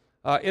 9,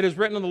 it is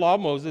written in the law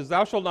of Moses,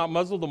 thou shalt not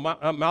muzzle the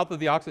mouth of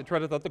the ox that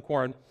treadeth out the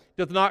corn.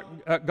 Doth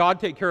not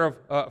God take care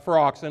of for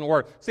oxen?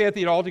 Or saith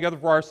he it altogether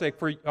for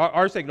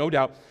our sake, no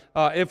doubt.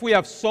 If we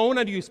have sown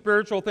unto you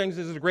spiritual things,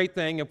 this is a great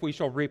thing, if we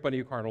shall reap unto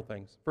you carnal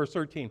things. Verse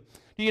 13,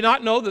 do you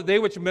not know that they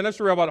which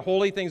minister about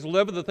holy things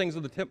live of the things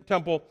of the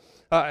temple,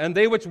 and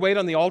they which wait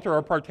on the altar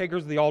are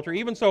partakers of the altar?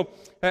 Even so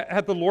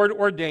hath the Lord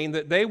ordained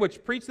that they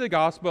which preach the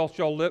gospel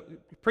shall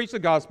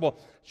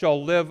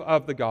live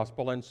of the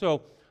gospel. And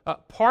so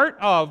part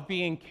of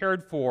being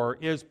cared for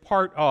is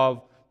part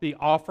of the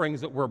offerings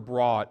that were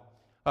brought.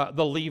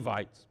 The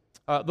Levites.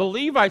 The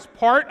Levites,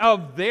 part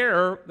of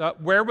their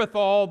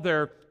wherewithal,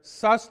 their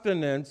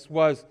sustenance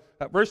was,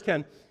 verse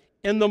 10,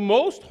 in the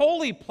most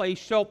holy place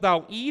shalt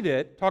thou eat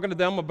it, talking to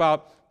them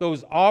about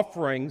those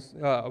offerings.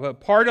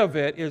 Part of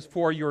it is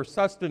for your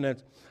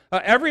sustenance.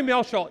 Every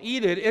male shall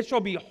eat it, it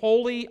shall be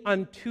holy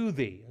unto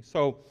thee.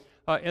 So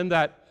in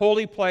that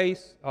holy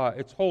place,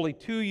 it's holy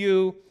to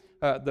you.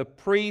 The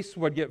priests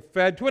would get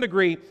fed to a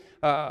degree.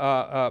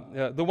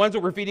 The ones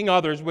that were feeding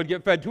others would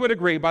get fed to a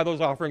degree by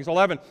those offerings.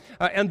 11.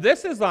 And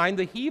this is thine,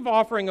 the heave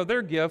offering of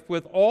their gift,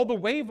 with all the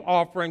wave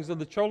offerings of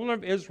the children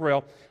of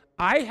Israel.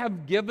 I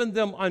have given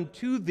them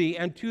unto thee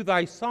and to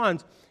thy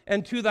sons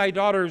and to thy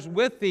daughters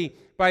with thee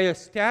by a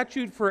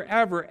statute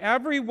forever.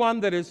 Every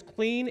one that is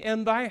clean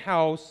in thy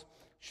house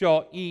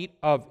shall eat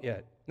of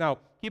it. Now,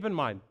 keep in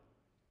mind,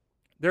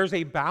 there's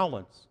a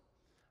balance.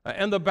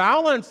 And the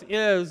balance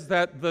is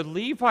that the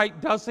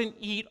Levite doesn't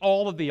eat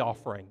all of the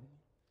offering.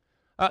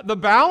 The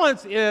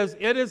balance is,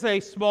 it is a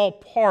small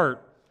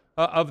part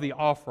of the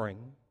offering.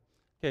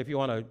 Okay, if you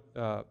want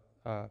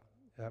to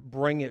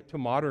bring it to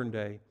modern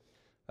day,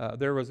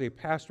 there was a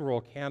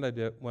pastoral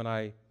candidate when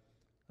I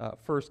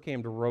first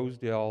came to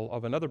Rosedale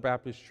of another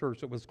Baptist church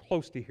that was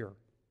close to here.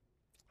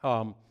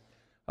 And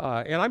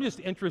I'm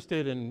just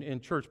interested in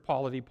church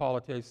polity,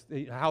 politics,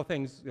 how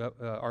things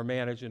are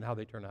managed and how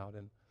they turn out.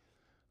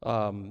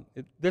 And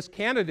this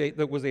candidate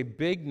that was a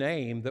big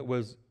name that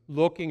was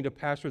looking to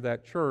pastor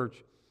that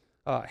church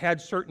had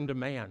certain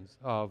demands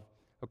of,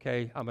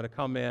 okay, I'm going to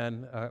come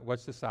in,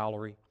 what's the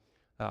salary?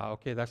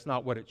 Okay, that's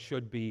not what it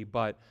should be,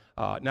 but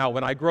now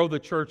when I grow the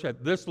church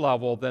at this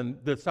level, then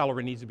the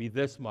salary needs to be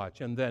this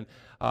much. And then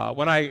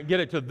when I get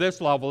it to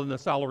this level, then the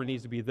salary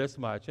needs to be this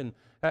much. And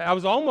I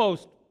was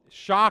almost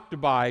shocked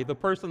by the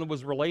person that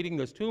was relating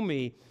this to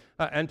me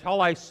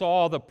until I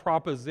saw the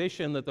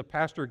proposition that the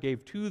pastor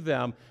gave to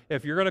them.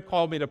 If you're going to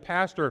call me to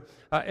pastor,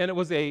 and it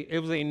was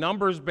a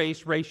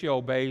numbers-based,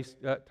 ratio-based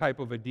type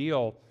of a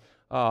deal.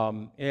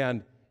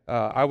 And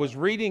I was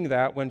reading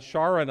that when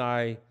Shara and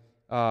I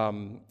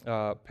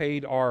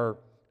paid our,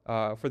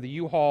 for the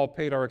U-Haul,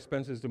 paid our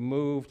expenses to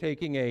move,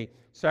 taking a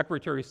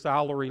secretary's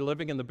salary,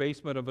 living in the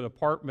basement of an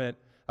apartment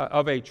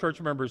of a church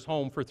member's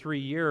home for 3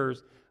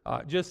 years,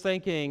 just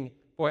thinking,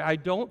 boy, I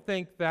don't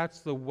think that's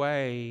the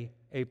way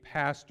a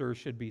pastor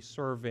should be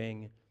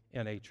serving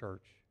in a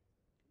church.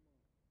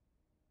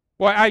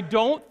 Boy, I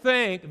don't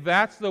think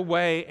that's the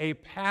way a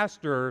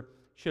pastor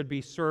should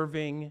be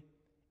serving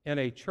in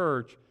a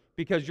church,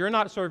 because you're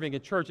not serving a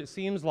church. It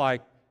seems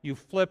like you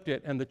flipped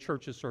it and the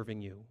church is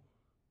serving you.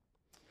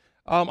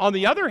 On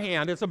the other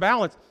hand, it's a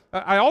balance.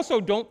 I also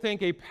don't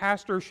think a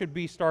pastor should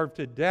be starved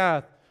to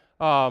death,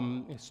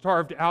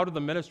 starved out of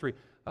the ministry.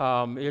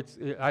 One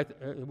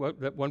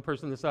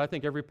person that said, I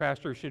think every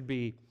pastor should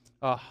be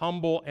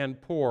humble and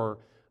poor.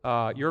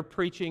 Your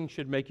preaching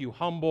should make you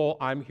humble.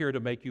 I'm here to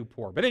make you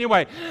poor. But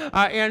anyway,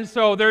 and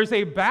so there's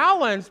a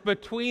balance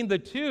between the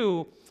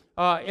two,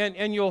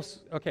 and you'll,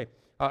 okay,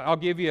 I'll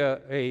give you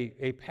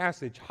a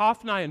passage.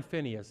 Hophni and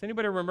Phinehas.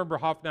 Anybody remember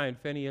Hophni and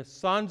Phinehas?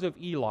 Sons of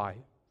Eli.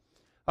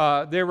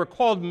 They were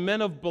called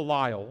men of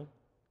Belial.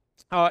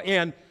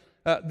 And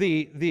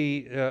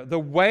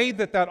the way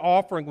that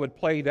offering would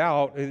played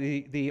out,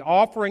 the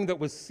offering that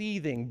was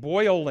seething,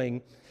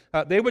 boiling,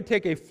 they would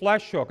take a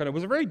flesh hook, and it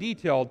was very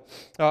detailed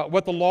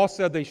what the law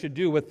said they should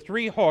do with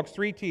 3 hooks,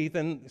 3 teeth,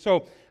 and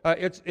so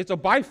it's a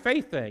by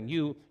faith thing.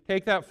 You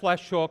take that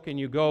flesh hook and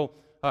you go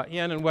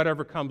in, and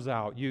whatever comes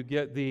out, you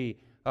get the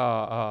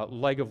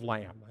leg of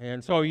lamb,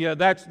 and so yeah,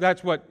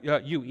 that's what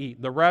you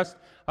eat. The rest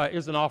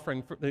is an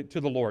offering to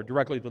the Lord,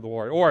 directly to the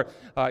Lord, or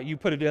you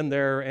put it in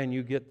there and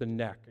you get the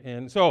neck.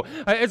 And so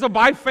it's a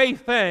by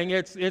faith thing.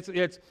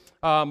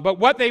 But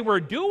what they were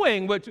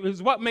doing, which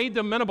is what made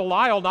them men of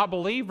Belial, not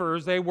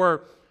believers, they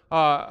were,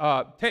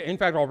 in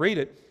fact, I'll read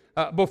it.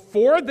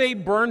 Before they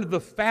burned the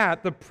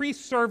fat, the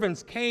priest's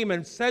servants came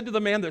and said to the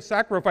man that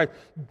sacrificed,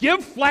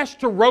 give flesh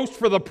to roast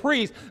for the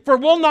priest, for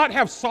we'll not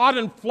have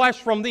sodden flesh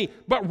from thee,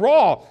 but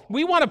raw.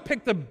 We want to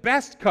pick the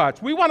best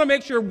cuts. We want to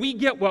make sure we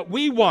get what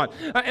we want.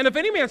 And if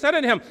any man said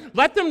unto him,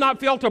 let them not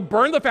fail to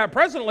burn the fat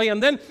presently,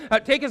 and then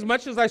take as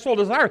much as thy soul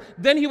desire,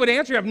 then he would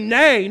answer him,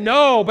 nay,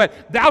 no, but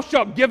thou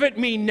shalt give it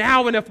me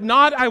now, and if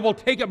not, I will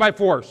take it by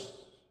force.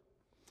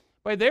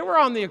 But they were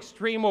on the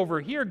extreme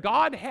over here.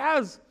 God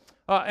has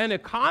an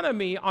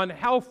economy on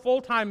how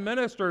full-time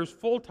ministers,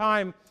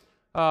 and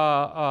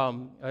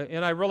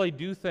I really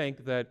do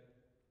think that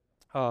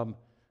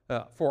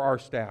for our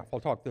staff, I'll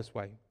talk this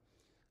way,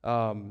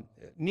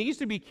 needs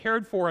to be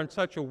cared for in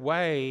such a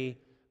way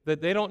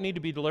that they don't need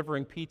to be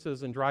delivering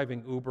pizzas and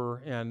driving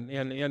Uber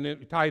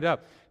and tied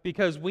up,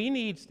 because we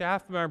need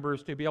staff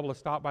members to be able to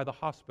stop by the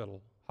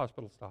hospital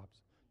stops,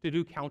 to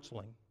do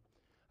counseling,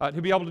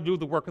 to be able to do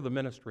the work of the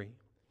ministry.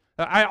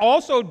 I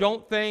also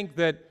don't think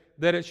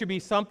that it should be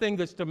something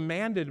that's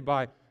demanded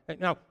by...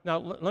 Now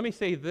let me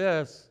say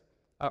this.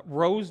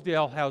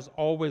 Rosedale has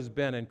always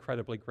been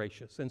incredibly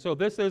gracious. And so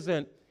this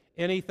isn't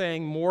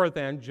anything more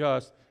than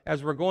just,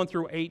 as we're going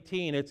through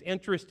 18, it's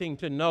interesting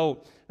to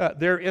note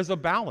there is a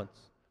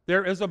balance.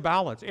 There is a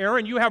balance.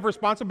 Aaron, you have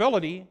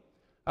responsibility.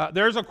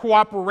 There's a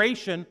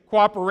cooperation.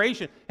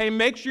 Hey,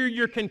 make sure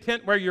you're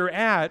content where you're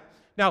at.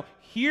 Now,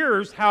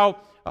 here's how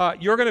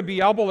you're going to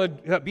be able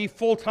to be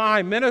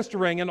full-time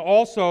ministering, and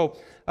also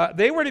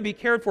they were to be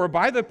cared for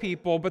by the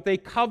people, but they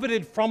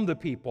coveted from the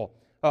people,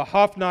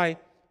 Hophni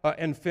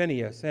and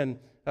Phinehas. And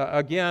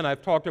again,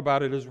 I've talked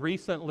about it as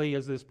recently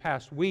as this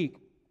past week.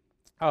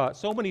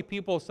 So many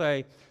people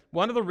say,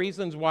 one of the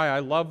reasons why I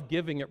love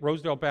giving at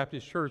Rosedale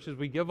Baptist Church is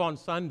we give on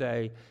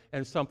Sunday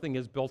and something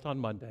is built on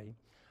Monday.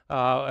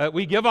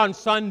 We give on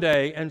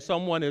Sunday and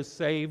someone is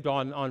saved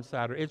on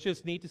Saturday. It's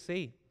just neat to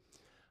see.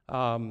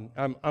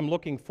 I'm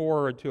looking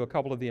forward to a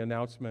couple of the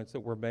announcements that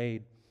were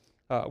made.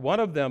 One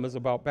of them is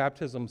about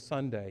Baptism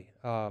Sunday.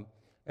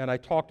 And I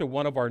talked to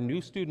one of our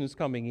new students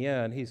coming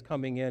in. He's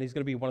coming in. He's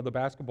going to be one of the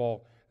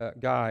basketball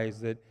guys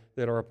that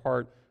are a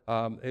part.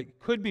 It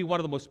could be one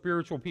of the most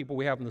spiritual people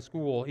we have in the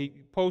school. He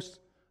posts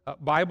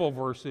Bible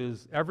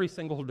verses every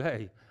single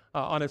day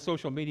on his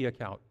social media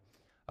account.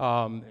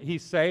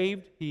 He's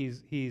saved,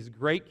 he's a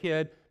great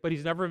kid, but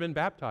he's never been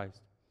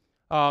baptized.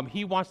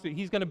 He's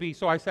going to be,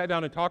 so I sat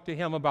down and talked to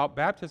him about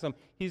baptism.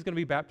 He's going to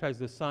be baptized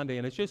this Sunday,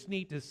 and it's just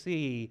neat to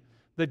see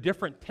the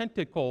different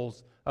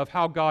tentacles of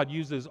how God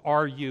uses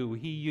RU.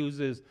 He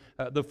uses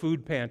the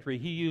food pantry.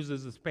 He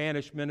uses the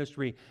Spanish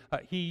ministry.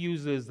 He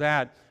uses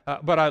that.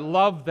 But I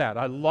love that.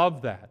 I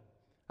love that.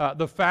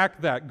 The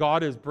fact that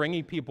God is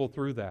bringing people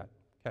through that.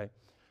 Okay,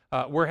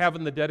 we're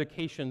having the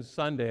dedication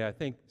Sunday. I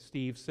think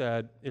Steve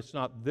said it's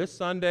not this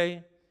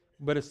Sunday,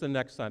 but it's the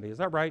next Sunday. Is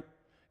that right?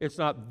 It's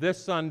not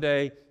this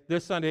Sunday.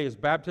 This Sunday is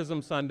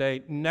Baptism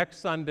Sunday. Next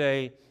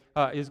Sunday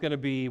is going to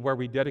be where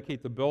we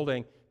dedicate the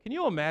building. Can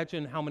you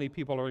imagine how many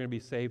people are going to be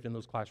saved in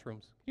those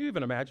classrooms? Can you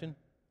even imagine?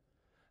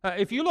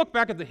 If you look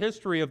back at the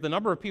history of the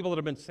number of people that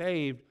have been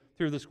saved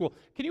through the school,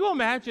 can you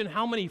imagine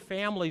how many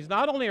families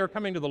not only are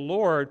coming to the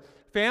Lord,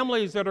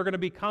 families that are going to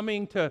be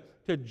coming to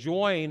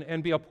join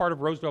and be a part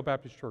of Rosedale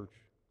Baptist Church?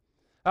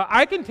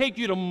 I can take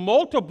you to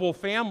multiple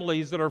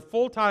families that are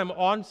full-time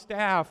on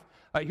staff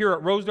here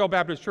at Rosedale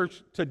Baptist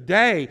Church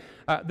today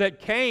that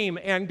came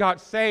and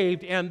got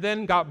saved and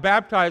then got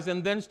baptized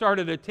and then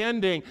started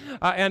attending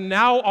and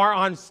now are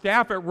on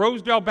staff at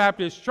Rosedale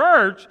Baptist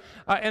Church.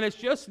 And it's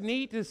just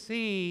neat to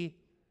see,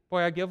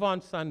 boy, I give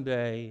on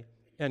Sunday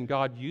and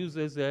God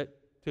uses it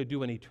to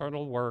do an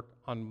eternal work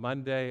on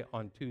Monday,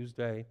 on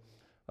Tuesday,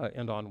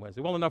 and on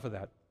Wednesday. Well, enough of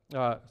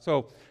that.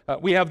 So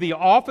we have the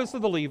office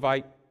of the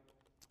Levite.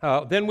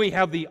 Then we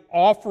have the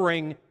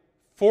offering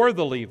for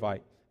the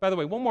Levite. By the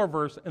way, one more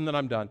verse and then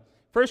I'm done.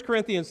 1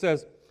 Corinthians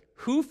says,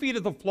 who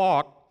feedeth the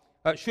flock,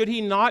 should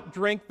he not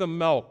drink the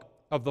milk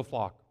of the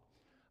flock?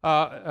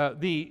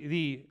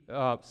 The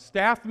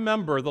staff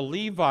member, the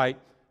Levite,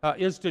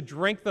 is to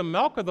drink the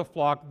milk of the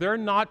flock. They're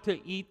not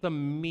to eat the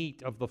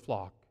meat of the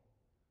flock.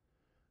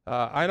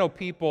 I know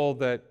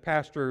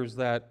pastors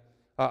that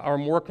are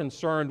more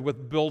concerned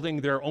with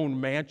building their own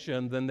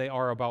mansion than they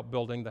are about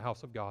building the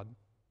house of God.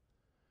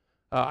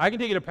 I can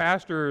take you to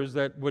pastors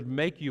that would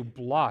make you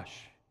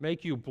blush,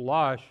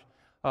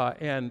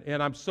 and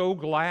I'm so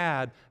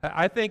glad.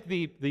 I think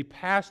the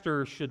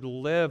pastor should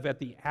live at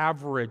the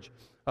average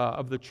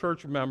of the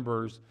church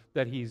members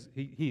that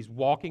he's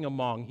walking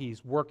among,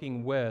 he's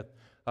working with,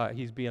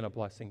 he's being a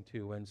blessing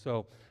to. And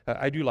so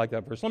I do like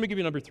that verse. Let me give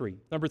you number three.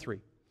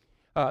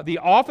 The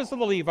office of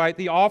the Levite,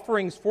 the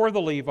offerings for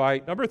the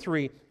Levite. Number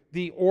three,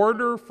 the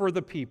order for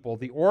the people.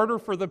 The order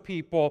for the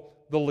people,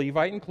 the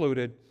Levite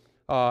included.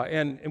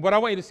 And what I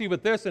want you to see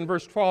with this, in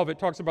verse 12, it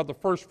talks about the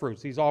first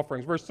fruits, these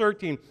offerings. Verse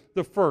 13,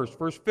 the first.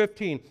 Verse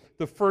 15,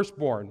 the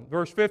firstborn.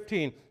 Verse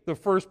 15, the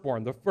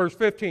firstborn. Verse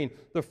 15,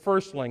 the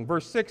firstling.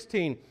 Verse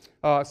 16,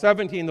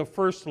 17, the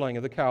firstling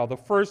of the cow, the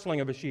firstling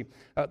of a sheep,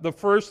 the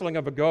firstling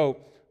of a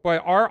goat. Boy,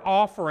 our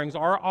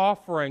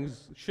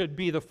offerings should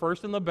be the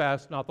first and the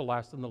best, not the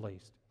last and the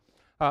least.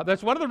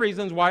 That's one of the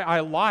reasons why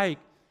I like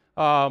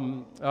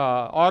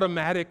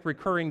automatic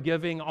recurring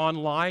giving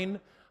online,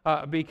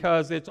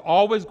 because it's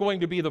always going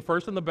to be the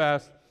first and the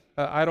best.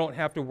 I don't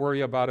have to worry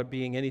about it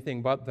being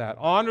anything but that.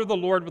 Honor the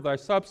Lord with thy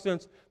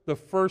substance, the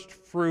first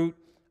fruit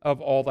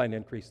of all thine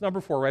increase. Number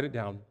 4, write it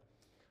down.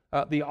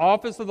 The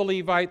office of the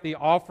Levite, the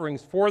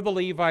offerings for the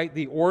Levite,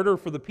 the order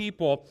for the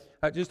people.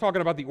 Just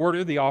talking about the order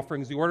of the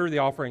offerings, the order of the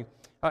offering.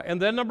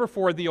 And then number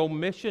 4, the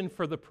omission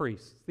for the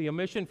priests. The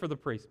omission for the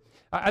priests.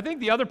 I think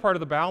the other part of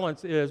the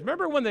balance is,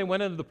 remember when they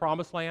went into the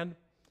promised land?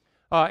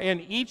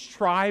 And each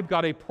tribe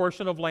got a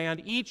portion of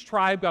land. Each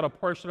tribe got a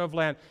portion of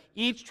land.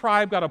 Each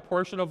tribe got a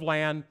portion of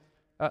land.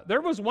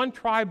 There was one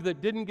tribe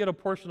that didn't get a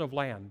portion of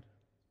land.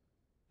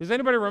 Does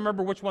anybody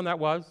remember which one that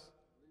was?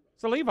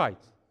 It's the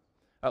Levites.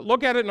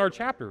 Look at it in our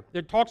chapter.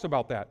 It talks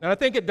about that. And I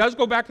think it does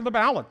go back to the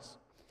balance.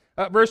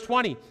 Verse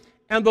 20,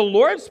 and the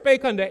Lord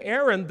spake unto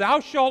Aaron, thou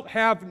shalt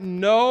have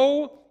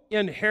no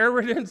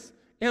inheritance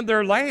in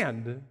their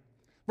land.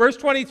 Verse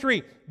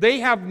 23, they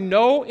have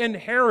no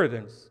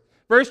inheritance.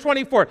 Verse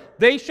 24,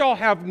 they shall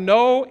have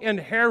no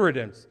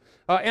inheritance.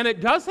 And it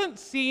doesn't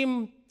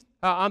seem,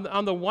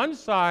 on the one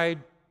side,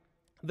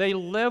 they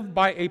live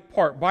by a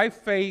part, by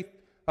faith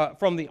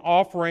from the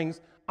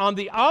offerings. On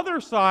the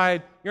other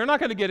side, you're not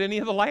going to get any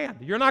of the land.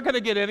 You're not going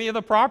to get any of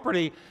the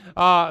property.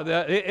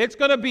 It's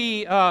going to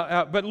be,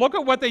 but look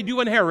at what they do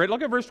inherit.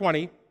 Look at verse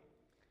 20.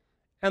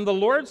 And the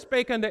Lord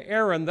spake unto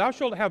Aaron, thou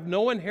shalt have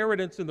no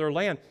inheritance in their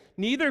land,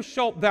 neither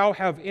shalt thou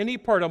have any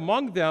part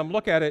among them.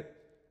 Look at it.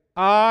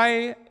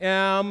 I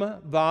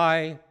am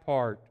thy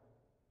part,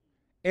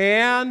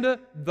 and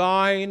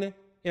thine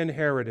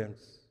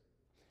inheritance.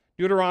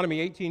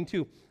 Deuteronomy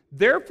 18:2.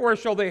 Therefore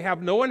shall they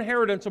have no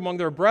inheritance among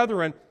their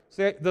brethren.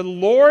 Say, the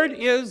Lord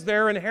is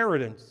their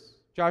inheritance.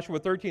 Joshua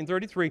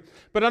 13:33.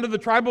 But unto the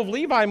tribe of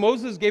Levi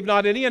Moses gave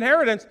not any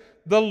inheritance.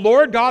 The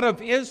Lord God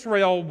of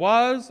Israel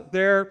was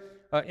their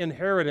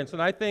inheritance.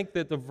 And I think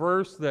that the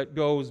verse that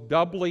goes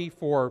doubly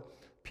for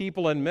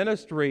people in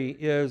ministry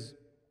is,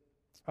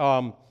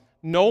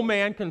 no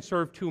man can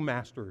serve two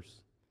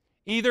masters.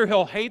 Either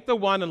he'll hate the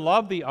one and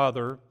love the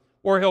other,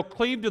 or he'll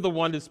cleave to the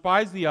one,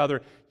 despise the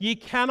other. Ye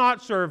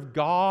cannot serve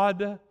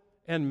God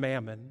and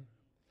mammon.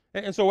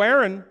 And so,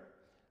 Aaron,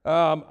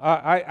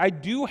 I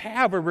do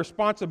have a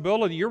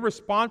responsibility. You're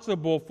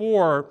responsible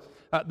for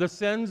the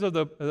sins of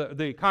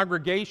the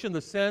congregation,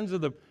 the sins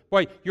of the...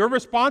 Boy, you're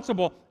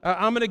responsible.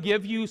 I'm going to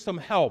give you some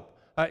help.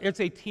 It's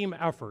a team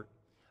effort.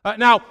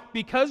 Now,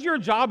 because your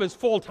job is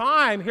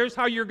full-time, here's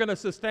how you're going to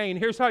sustain.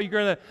 Here's how you're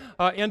going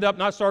to end up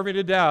not starving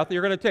to death.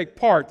 You're going to take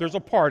part. There's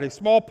a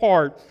small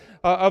part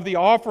of the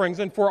offerings.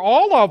 And for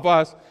all of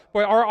us,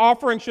 boy, our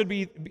offering should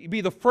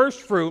be the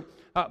first fruit.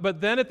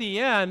 But then at the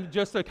end,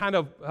 just to kind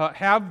of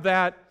have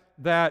that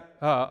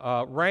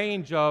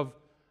range of,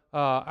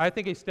 I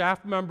think a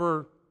staff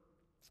member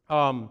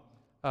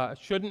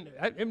shouldn't...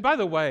 And by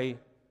the way,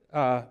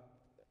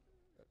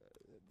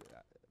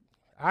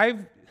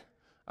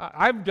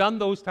 I've done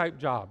those type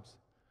jobs,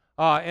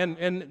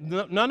 and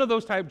none of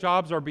those type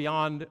jobs are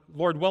beyond,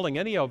 Lord willing,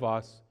 any of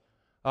us.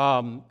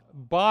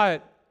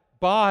 But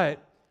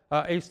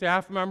a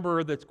staff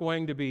member that's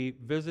going to be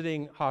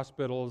visiting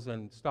hospitals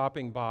and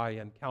stopping by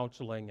and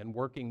counseling and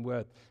working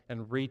with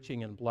and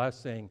reaching and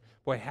blessing,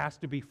 boy, has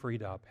to be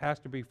freed up.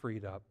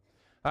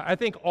 I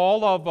think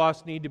all of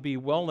us need to be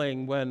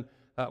willing when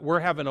we're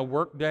having a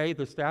work day.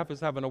 The staff is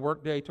having a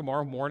work day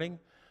tomorrow morning.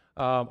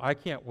 I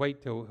can't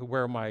wait to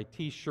wear my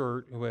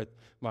T-shirt with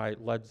my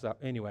legs up.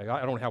 Anyway,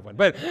 I don't have one,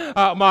 but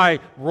my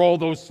roll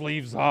those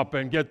sleeves up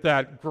and get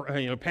that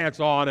pants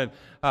on, and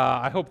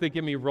I hope they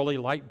give me really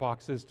light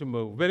boxes to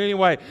move. But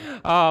anyway,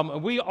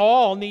 we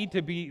all need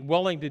to be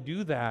willing to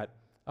do that.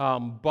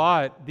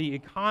 But the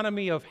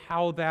economy of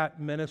how that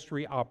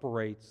ministry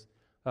operates,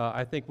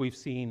 I think we've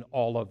seen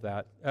all of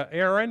that.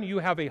 Aaron, you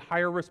have a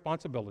higher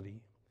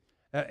responsibility.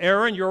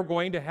 Aaron, you're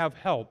going to have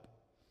help.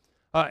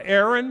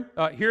 Aaron,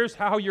 here's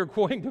how you're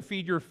going to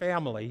feed your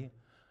family.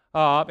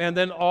 And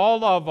then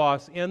all of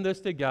us in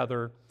this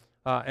together.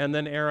 And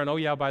then Aaron, oh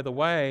yeah, by the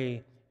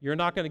way, you're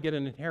not going to get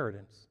an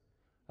inheritance.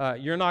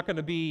 You're not going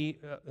to be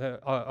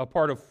a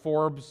part of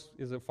Forbes.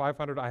 Is it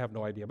 500? I have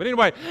no idea. But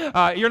anyway,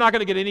 you're not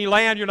going to get any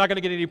land. You're not going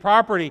to get any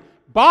property.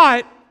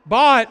 But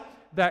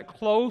that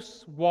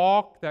close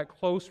walk, that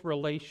close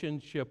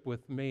relationship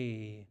with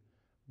me,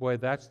 boy,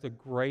 that's the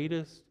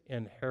greatest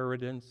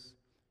inheritance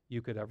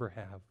you could ever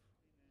have.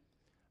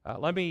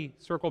 Let me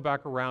circle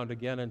back around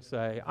again and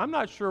say, I'm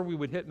not sure we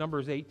would hit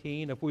Numbers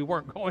 18 if we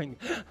weren't going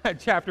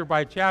chapter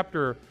by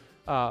chapter,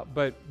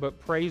 but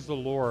praise the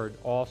Lord,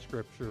 all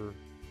Scripture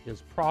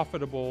is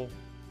profitable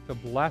to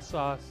bless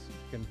us,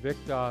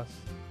 convict us,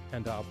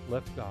 and to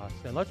uplift us.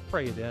 And let's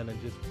pray it in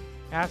and just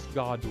ask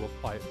God to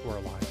apply it to our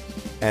lives.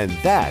 And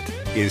that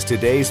is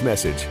today's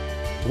message.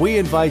 We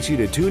invite you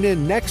to tune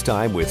in next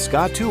time with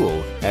Scott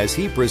Toole as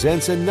he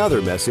presents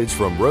another message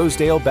from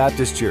Rosedale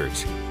Baptist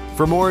Church.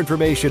 For more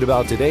information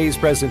about today's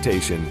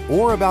presentation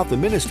or about the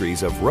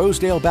ministries of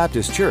Rosedale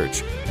Baptist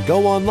Church,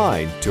 go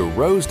online to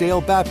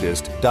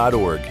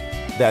rosedalebaptist.org.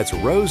 That's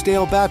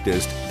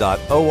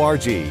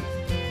rosedalebaptist.org.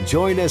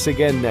 Join us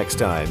again next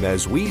time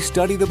as we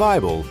study the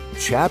Bible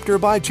chapter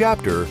by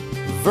chapter,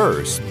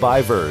 verse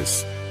by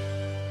verse.